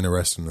are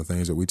interested in the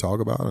things that we talk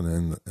about,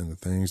 and the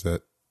things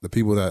that the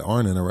people that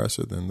aren't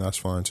interested, then that's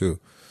fine too.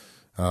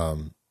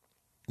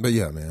 But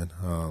yeah, man,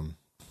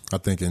 I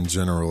think in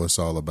general, it's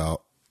all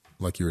about,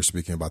 like you were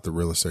speaking about the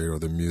real estate or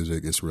the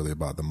music, it's really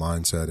about the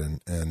mindset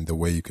and the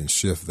way you can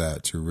shift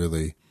that to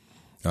really,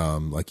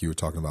 like you were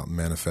talking about,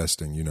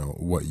 manifesting, you know,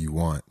 what you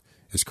want.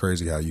 It's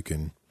crazy how you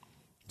can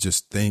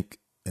just think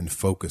and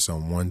focus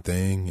on one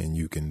thing, and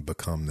you can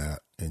become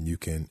that. And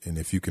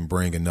if you can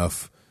bring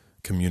enough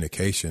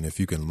communication, if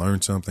you can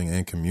learn something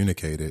and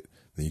communicate it,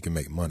 then you can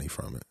make money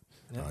from it.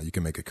 Yeah. You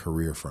can make a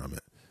career from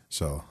it.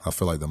 So I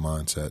feel like the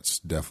mindset's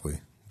definitely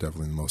the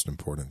most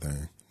important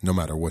thing, no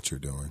matter what you're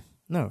doing.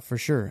 No, for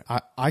sure.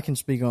 I can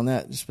speak on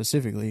that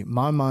specifically.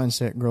 My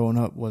mindset growing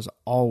up was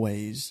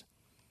always,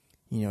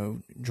 you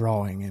know,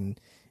 drawing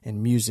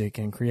and music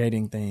and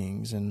creating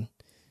things and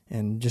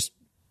just,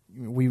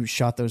 we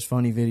shot those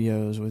funny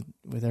videos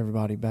with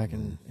everybody back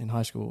in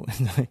high school,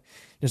 and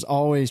just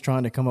always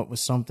trying to come up with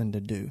something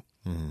to do.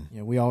 You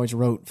know, we always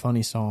wrote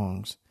funny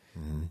songs.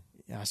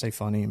 I say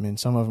funny. I mean,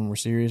 some of them were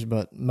serious,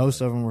 but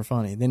most of them were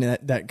funny. Then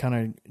that kind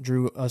of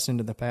drew us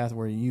into the path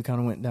where you kind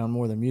of went down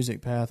more of the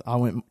music path. I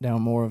went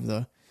down more of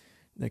the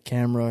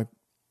camera,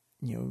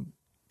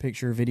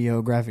 picture,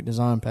 video, graphic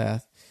design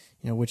path,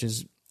 which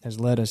has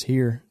led us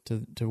here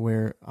to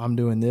where I'm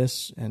doing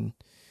this, and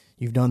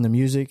you've done the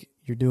music,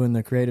 you're doing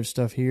the creative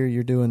stuff here,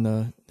 you're doing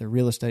the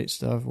real estate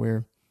stuff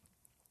where,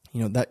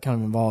 that kind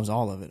of involves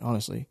all of it,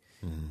 honestly.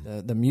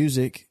 Mm-hmm. The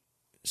music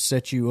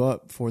sets you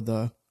up for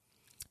the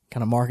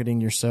kind of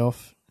marketing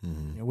yourself,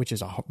 which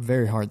is a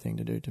very hard thing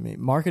to do to me.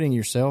 Marketing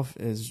yourself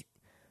is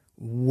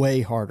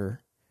way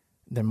harder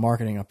than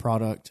marketing a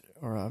product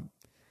or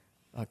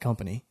a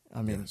company.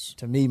 I mean,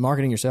 to me,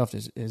 marketing yourself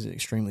is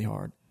extremely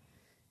hard.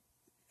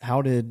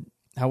 How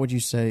would you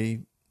say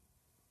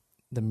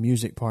the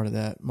music part of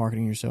that,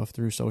 marketing yourself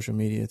through social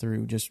media,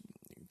 through just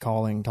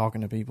calling,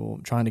 talking to people,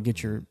 trying to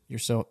get your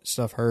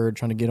stuff heard,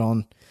 trying to get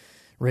on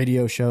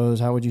radio shows,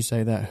 how would you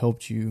say that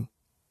helped you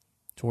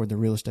toward the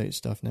real estate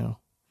stuff now?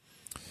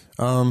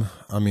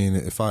 I mean,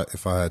 if I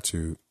had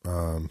to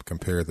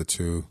compare the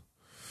two,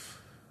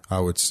 I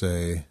would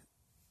say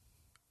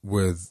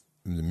with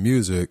the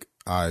music,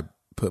 I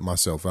put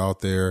myself out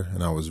there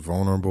and I was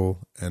vulnerable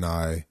and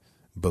I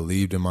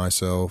believed in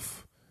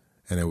myself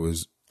and it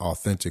was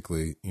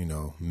authentically,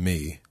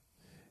 me.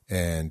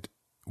 And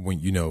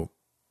when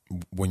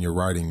you're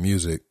writing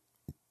music,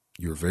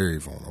 you're very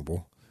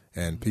vulnerable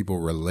and people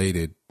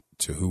related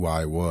to who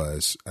I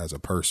was as a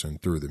person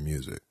through the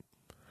music.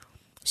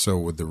 So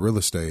with the real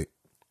estate,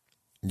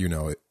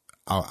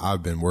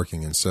 I've been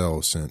working in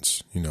sales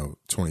since,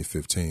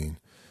 2015.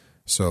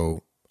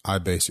 So I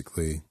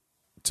basically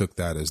took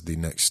that as the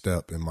next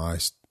step in my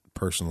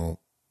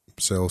personal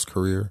sales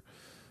career.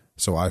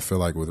 So I feel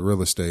like with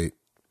real estate,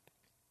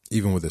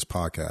 even with this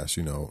podcast,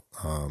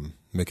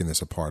 making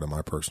this a part of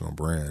my personal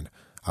brand,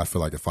 I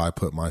feel like if I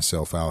put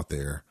myself out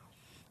there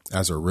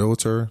as a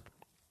realtor,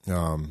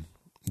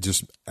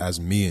 just as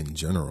me in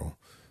general,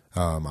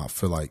 I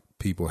feel like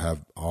people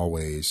have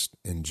always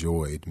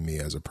enjoyed me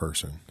as a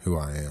person, who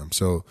I am.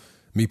 So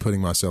me putting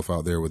myself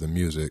out there with the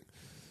music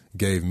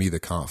gave me the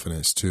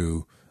confidence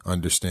to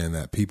understand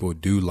that people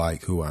do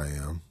like who I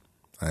am.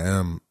 I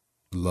am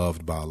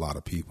loved by a lot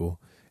of people,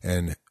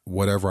 and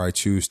whatever I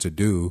choose to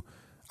do,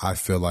 I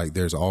feel like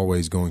there's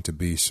always going to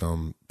be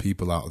some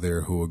people out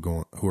there who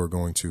are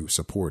going to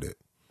support it.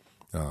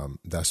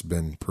 That's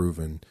been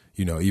proven,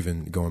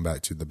 even going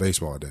back to the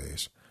baseball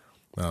days.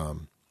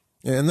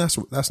 And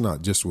that's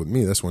not just with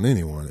me. That's with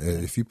anyone.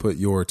 If you put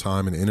your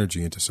time and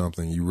energy into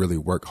something, you really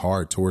work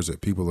hard towards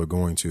it, people are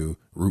going to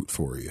root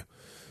for you.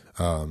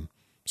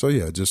 So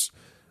yeah, just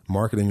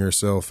marketing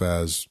yourself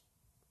as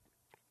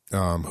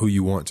who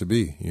you want to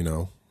be,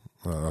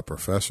 a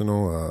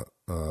professional,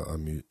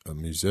 a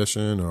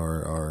musician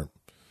or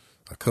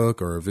a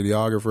cook or a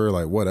videographer,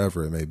 like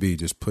whatever it may be.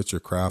 Just put your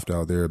craft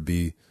out there,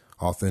 be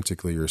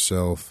authentically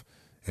yourself,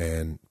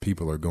 and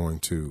people are going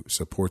to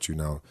support you.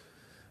 Now,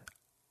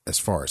 as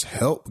far as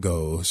help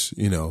goes,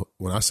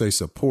 when I say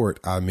support,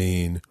 I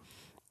mean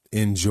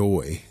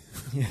enjoy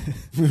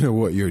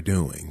what you're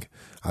doing.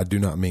 I do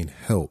not mean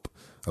help.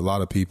 A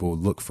lot of people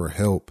look for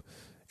help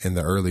in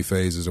the early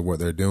phases of what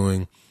they're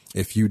doing.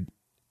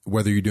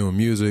 Whether you're doing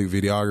music,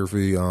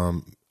 videography,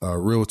 a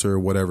realtor,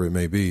 whatever it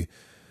may be,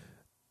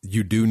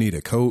 you do need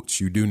a coach.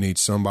 You do need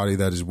somebody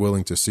that is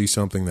willing to see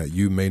something that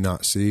you may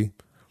not see.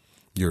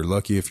 You're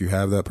lucky if you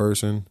have that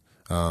person.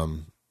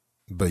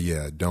 But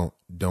yeah, don't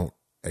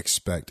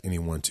expect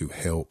anyone to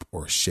help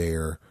or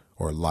share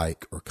or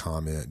like or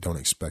comment. Don't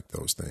expect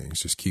those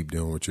things. Just keep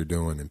doing what you're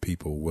doing, and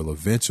people will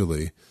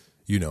eventually,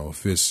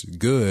 if it's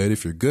good,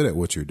 if you're good at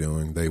what you're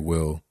doing, they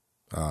will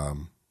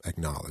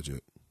acknowledge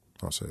it.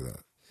 I'll say that.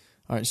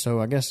 All right.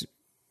 So I guess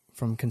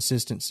from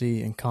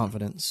consistency and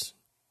confidence,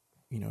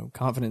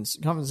 confidence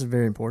is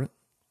very important.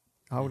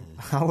 I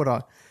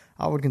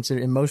would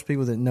consider, and most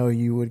people that know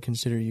you would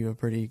consider you a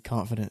pretty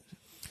confident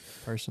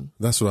person.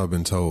 That's what I've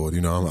been told.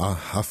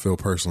 I feel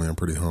personally I'm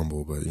pretty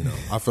humble, but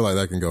I feel like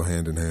that can go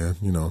hand in hand.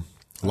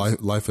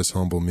 Life has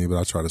humbled me, but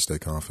I try to stay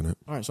confident.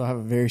 All right, so I have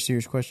a very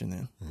serious question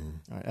then.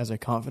 All right, as a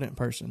confident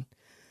person,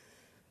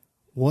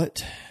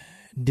 what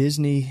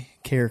Disney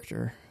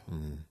character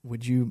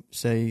would you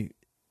say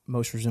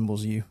most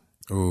resembles you?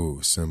 Oh,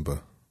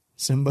 Simba.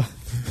 Simba?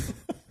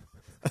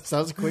 That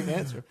was a quick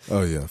answer.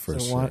 Oh yeah, for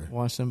sure.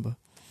 Why Simba?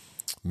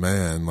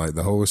 Man, like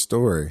the whole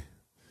story.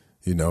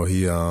 He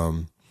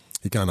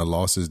kind of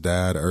lost his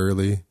dad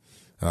early.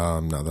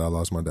 Not that I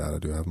lost my dad. I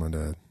do have my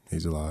dad.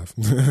 He's alive.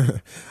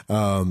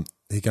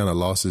 He kind of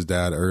lost his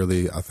dad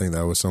early. I think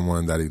that was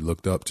someone that he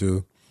looked up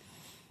to,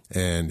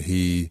 and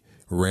he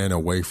ran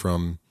away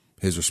from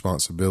his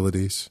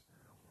responsibilities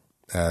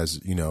as,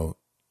 the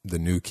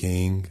new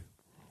king.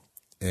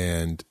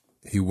 And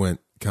he went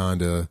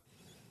kind of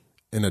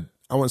in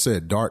I wouldn't say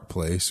a dark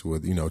place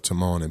with,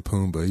 Timon and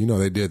Pumbaa.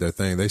 They did their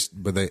thing.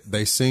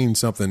 They seen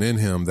something in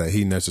him that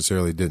he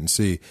necessarily didn't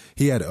see.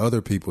 He had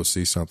other people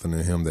see something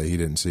in him that he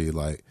didn't see,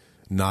 like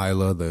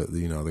Nyla,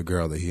 the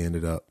girl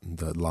that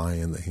the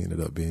lion that he ended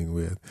up being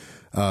with.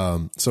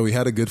 So he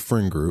had a good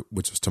friend group,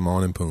 which was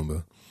Timon and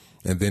Pumbaa.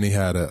 And then he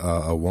had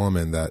a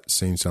woman that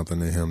seen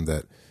something in him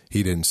that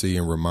he didn't see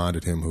and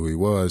reminded him who he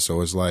was.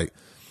 So it's like,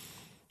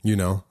 he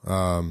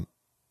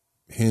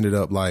ended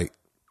up like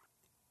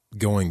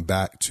going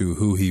back to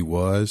who he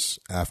was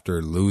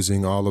after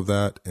losing all of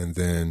that, and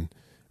then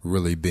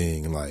really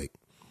being like,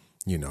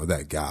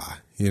 that guy,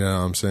 you know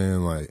what I'm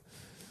saying? Like,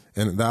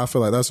 and I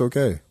feel like that's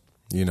okay.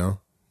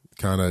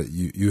 Kind of,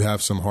 you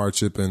have some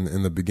hardship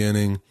in the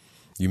beginning.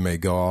 You may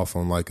go off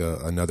on like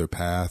another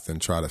path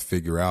and try to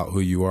figure out who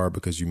you are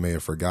because you may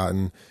have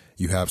forgotten.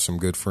 You have some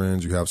good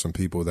friends. You have some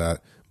people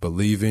that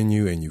believe in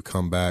you, and you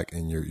come back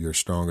and you're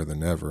stronger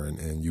than ever,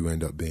 and you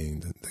end up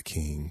being the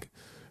king.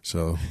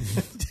 So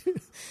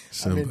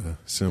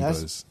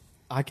Simba's.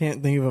 I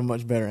can't think of a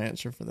much better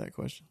answer for that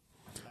question.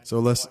 So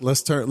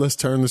let's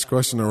turn this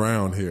question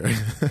around here.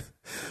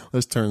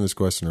 Let's turn this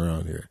question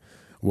around here.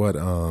 What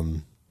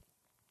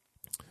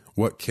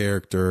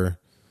character?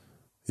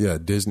 Yeah,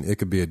 Disney. It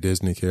could be a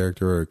Disney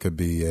character, or it could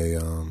be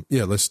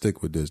let's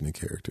stick with Disney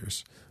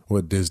characters.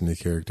 What Disney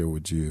character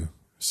would you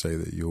say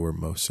that you were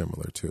most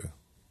similar to?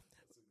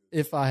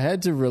 If I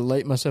had to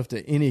relate myself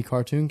to any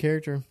cartoon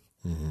character,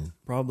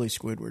 probably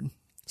Squidward.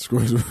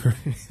 Squidward's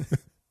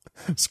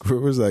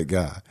that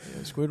guy.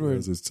 Yeah, Squidward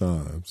has his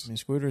times. I mean,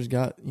 Squidward's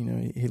got,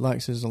 he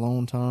likes his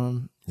alone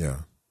time. Yeah.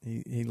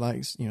 He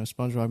likes,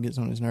 SpongeBob gets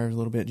on his nerves a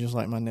little bit, just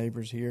like my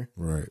neighbors here.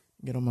 Right.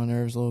 Get on my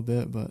nerves a little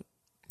bit, but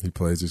he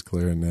plays his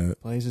clarinet.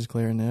 I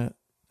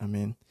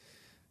mean,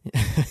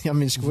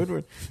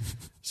 Squidward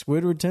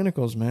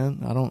tentacles,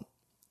 man.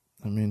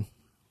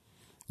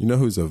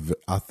 Who's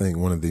I think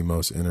one of the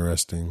most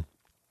interesting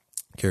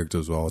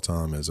characters of all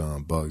time is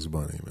Bugs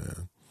Bunny,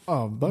 man.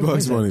 Oh,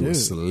 Bugs Bunny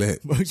was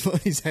slick. Bugs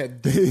Bunny's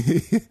had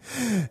dude.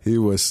 He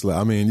was slick.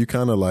 I mean, you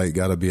kind of like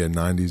got to be a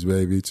 90s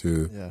baby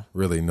to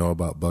really know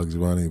about Bugs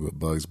Bunny, but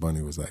Bugs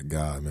Bunny was that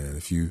guy, man.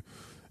 If you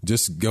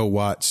just go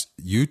watch,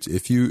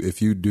 if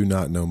you do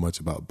not know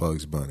much about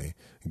Bugs Bunny,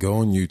 go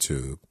on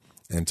YouTube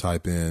and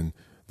type in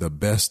the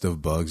best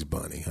of Bugs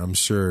Bunny. I'm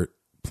sure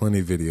plenty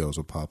of videos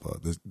will pop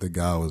up. The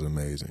guy was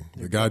amazing.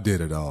 The guy did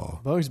it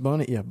all. Bugs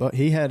Bunny, yeah, but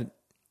he had...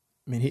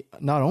 he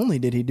not only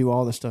did he do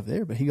all the stuff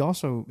there, but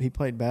he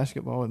played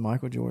basketball with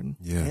Michael Jordan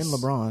and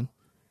LeBron.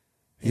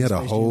 He had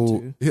a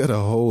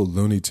whole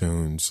Looney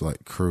Tunes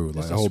like crew,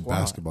 like a whole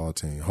basketball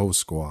team, whole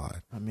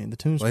squad. I mean, the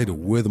Tunes played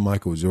with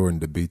Michael Jordan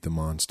to beat the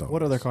Monstars.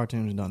 What other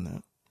cartoons done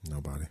that?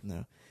 Nobody.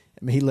 No,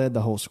 he led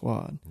the whole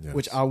squad. Yes.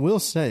 Which I will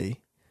say,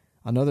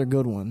 another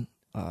good one,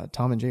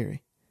 Tom and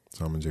Jerry.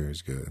 Tom and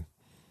Jerry's good.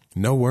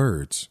 No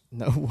words.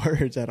 No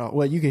words at all.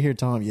 Well, you could hear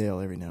Tom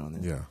yell every now and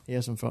then. Yeah. He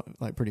has some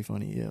pretty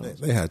funny yells.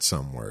 They had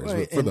some words,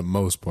 but for the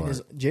most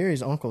part.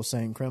 Jerry's uncle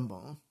sang creme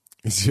bomb.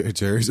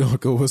 Jerry's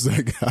uncle was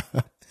that guy.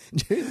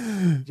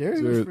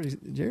 Jerry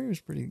was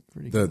pretty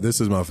cool.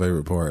 This is my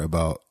favorite part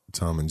about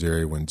Tom and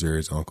Jerry, when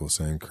Jerry's uncle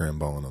sang creme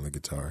bomb on the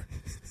guitar.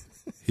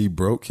 He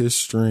broke his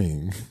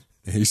string.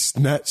 He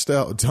snatched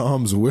out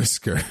Tom's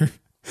whisker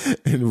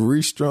and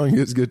restrung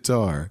his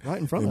guitar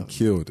right in front of him. And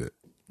killed it.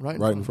 Right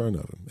in front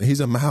of him. He's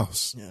a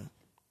mouse. Yeah.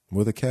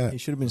 With a cat. He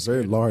should have been a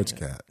very large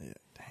cat. Yeah.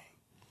 Dang.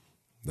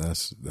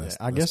 That's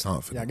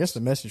confidence. Yeah, I guess the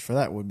message for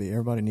that would be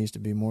everybody needs to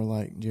be more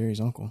like Jerry's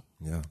uncle.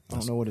 Yeah. I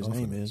don't know what his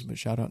name is, but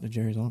shout out to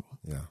Jerry's uncle.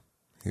 Yeah.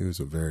 He was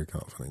a very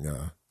confident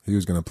guy. He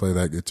was going to play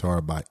that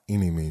guitar by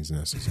any means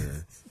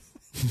necessary.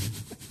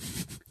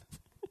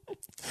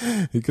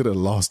 He could have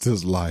lost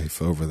his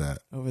life over that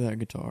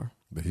guitar.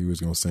 But he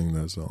was going to sing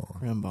that song.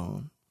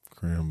 Crambone,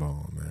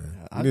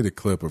 man. We need a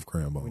clip of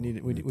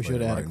Crambone. We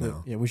should add a clip.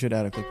 Yeah, we should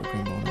add a clip of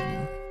Crambone.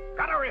 Right,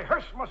 gotta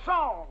rehearse my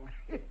song.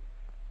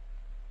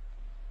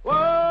 Whoa,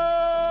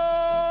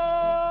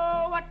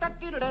 what the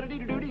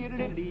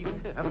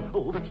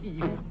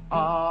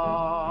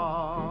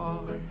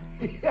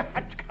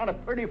it's kind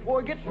of pretty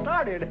before it gets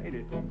started, ain't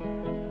it?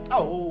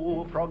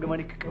 Oh, Froggy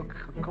went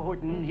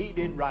a-courtin', he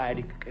did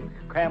ride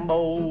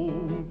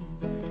Crambo.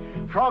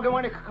 Froggy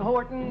went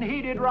a-courtin',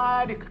 he did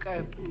ride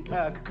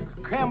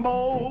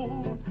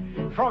Crambo.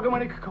 Froggy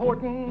went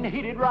a-courtin',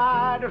 he did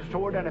ride a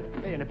sword and a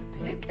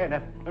pick and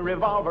a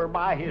revolver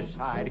by his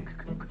side.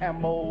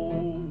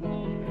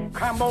 Crambo.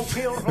 Crambo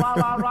killed la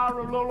la la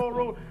la la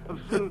la.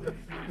 I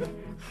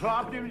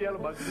don't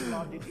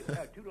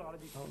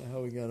know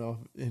how we got off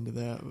into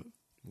that. But.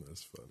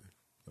 That's funny.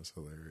 That's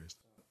hilarious.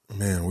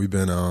 Man,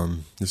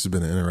 this has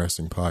been an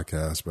interesting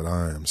podcast, but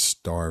I am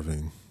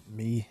starving.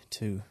 Me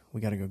too. We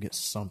got to go get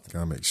something.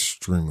 I'm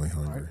extremely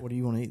hungry. All right, what do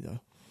you want to eat though?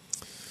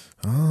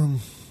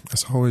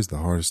 That's always the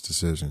hardest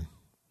decision.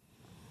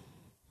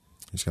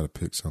 You just got to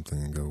pick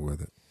something and go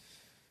with it.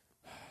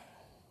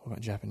 What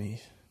about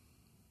Japanese?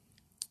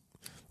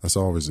 That's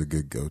always a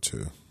good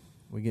go-to.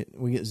 We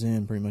get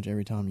zen pretty much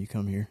every time you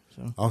come here.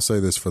 So I'll say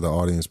this for the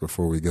audience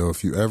before we go: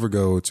 if you ever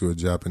go to a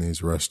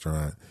Japanese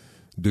restaurant,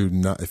 do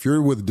not. If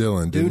you're with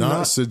Dylan, do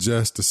not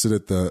suggest to sit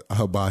at the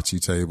hibachi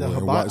table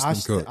and watch them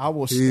cook. I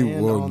will he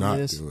stand will on not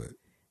this. do it.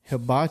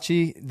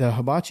 The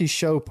hibachi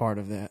show part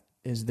of that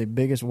is the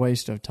biggest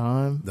waste of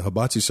time. The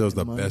hibachi show's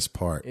the money. best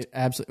part. It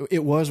absolutely.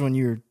 It was when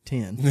you were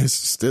 10. It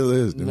still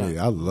is to me.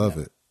 I love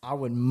it. I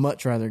would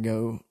much rather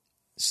go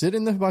sit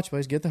in the hibachi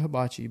place, get the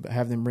hibachi, but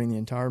have them bring the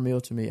entire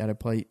meal to me at a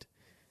plate,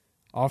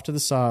 off to the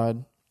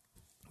side.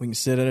 We can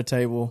sit at a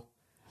table,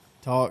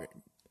 talk,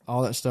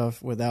 all that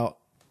stuff without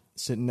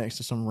sitting next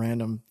to some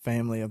random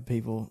family of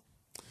people.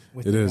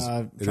 With It the is. guy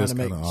It trying is to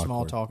make kinda small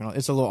awkward. talk and all.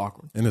 It's a little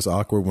awkward. And it's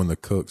awkward when the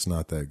cook's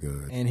not that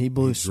good. And he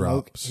blew He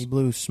smoke. drops. He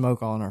blew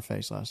smoke all in our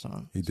face last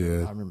time. He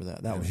did. I remember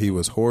that. That And was he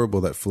was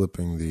horrible at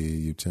flipping the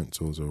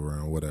utensils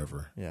around,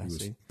 whatever. Yeah, he was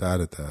see?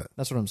 bad at that.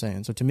 That's what I'm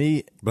saying. So to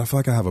me, But I feel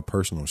like I have a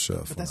personal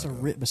chef. but that's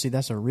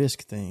that's a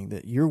risk thing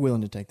that you're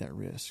willing to take that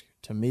risk.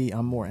 To me,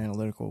 I'm more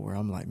analytical where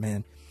I'm like,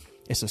 man,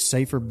 it's a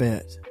safer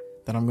bet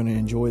that I'm going to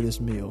enjoy this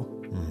meal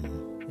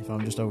if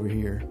I'm just over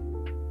here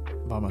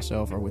by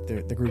myself or with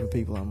the group of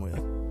people I'm with.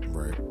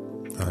 Right.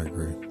 I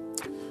agree.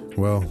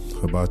 Well,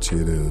 hibachi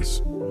it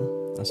is.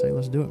 I say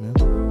let's do it,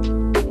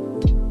 man.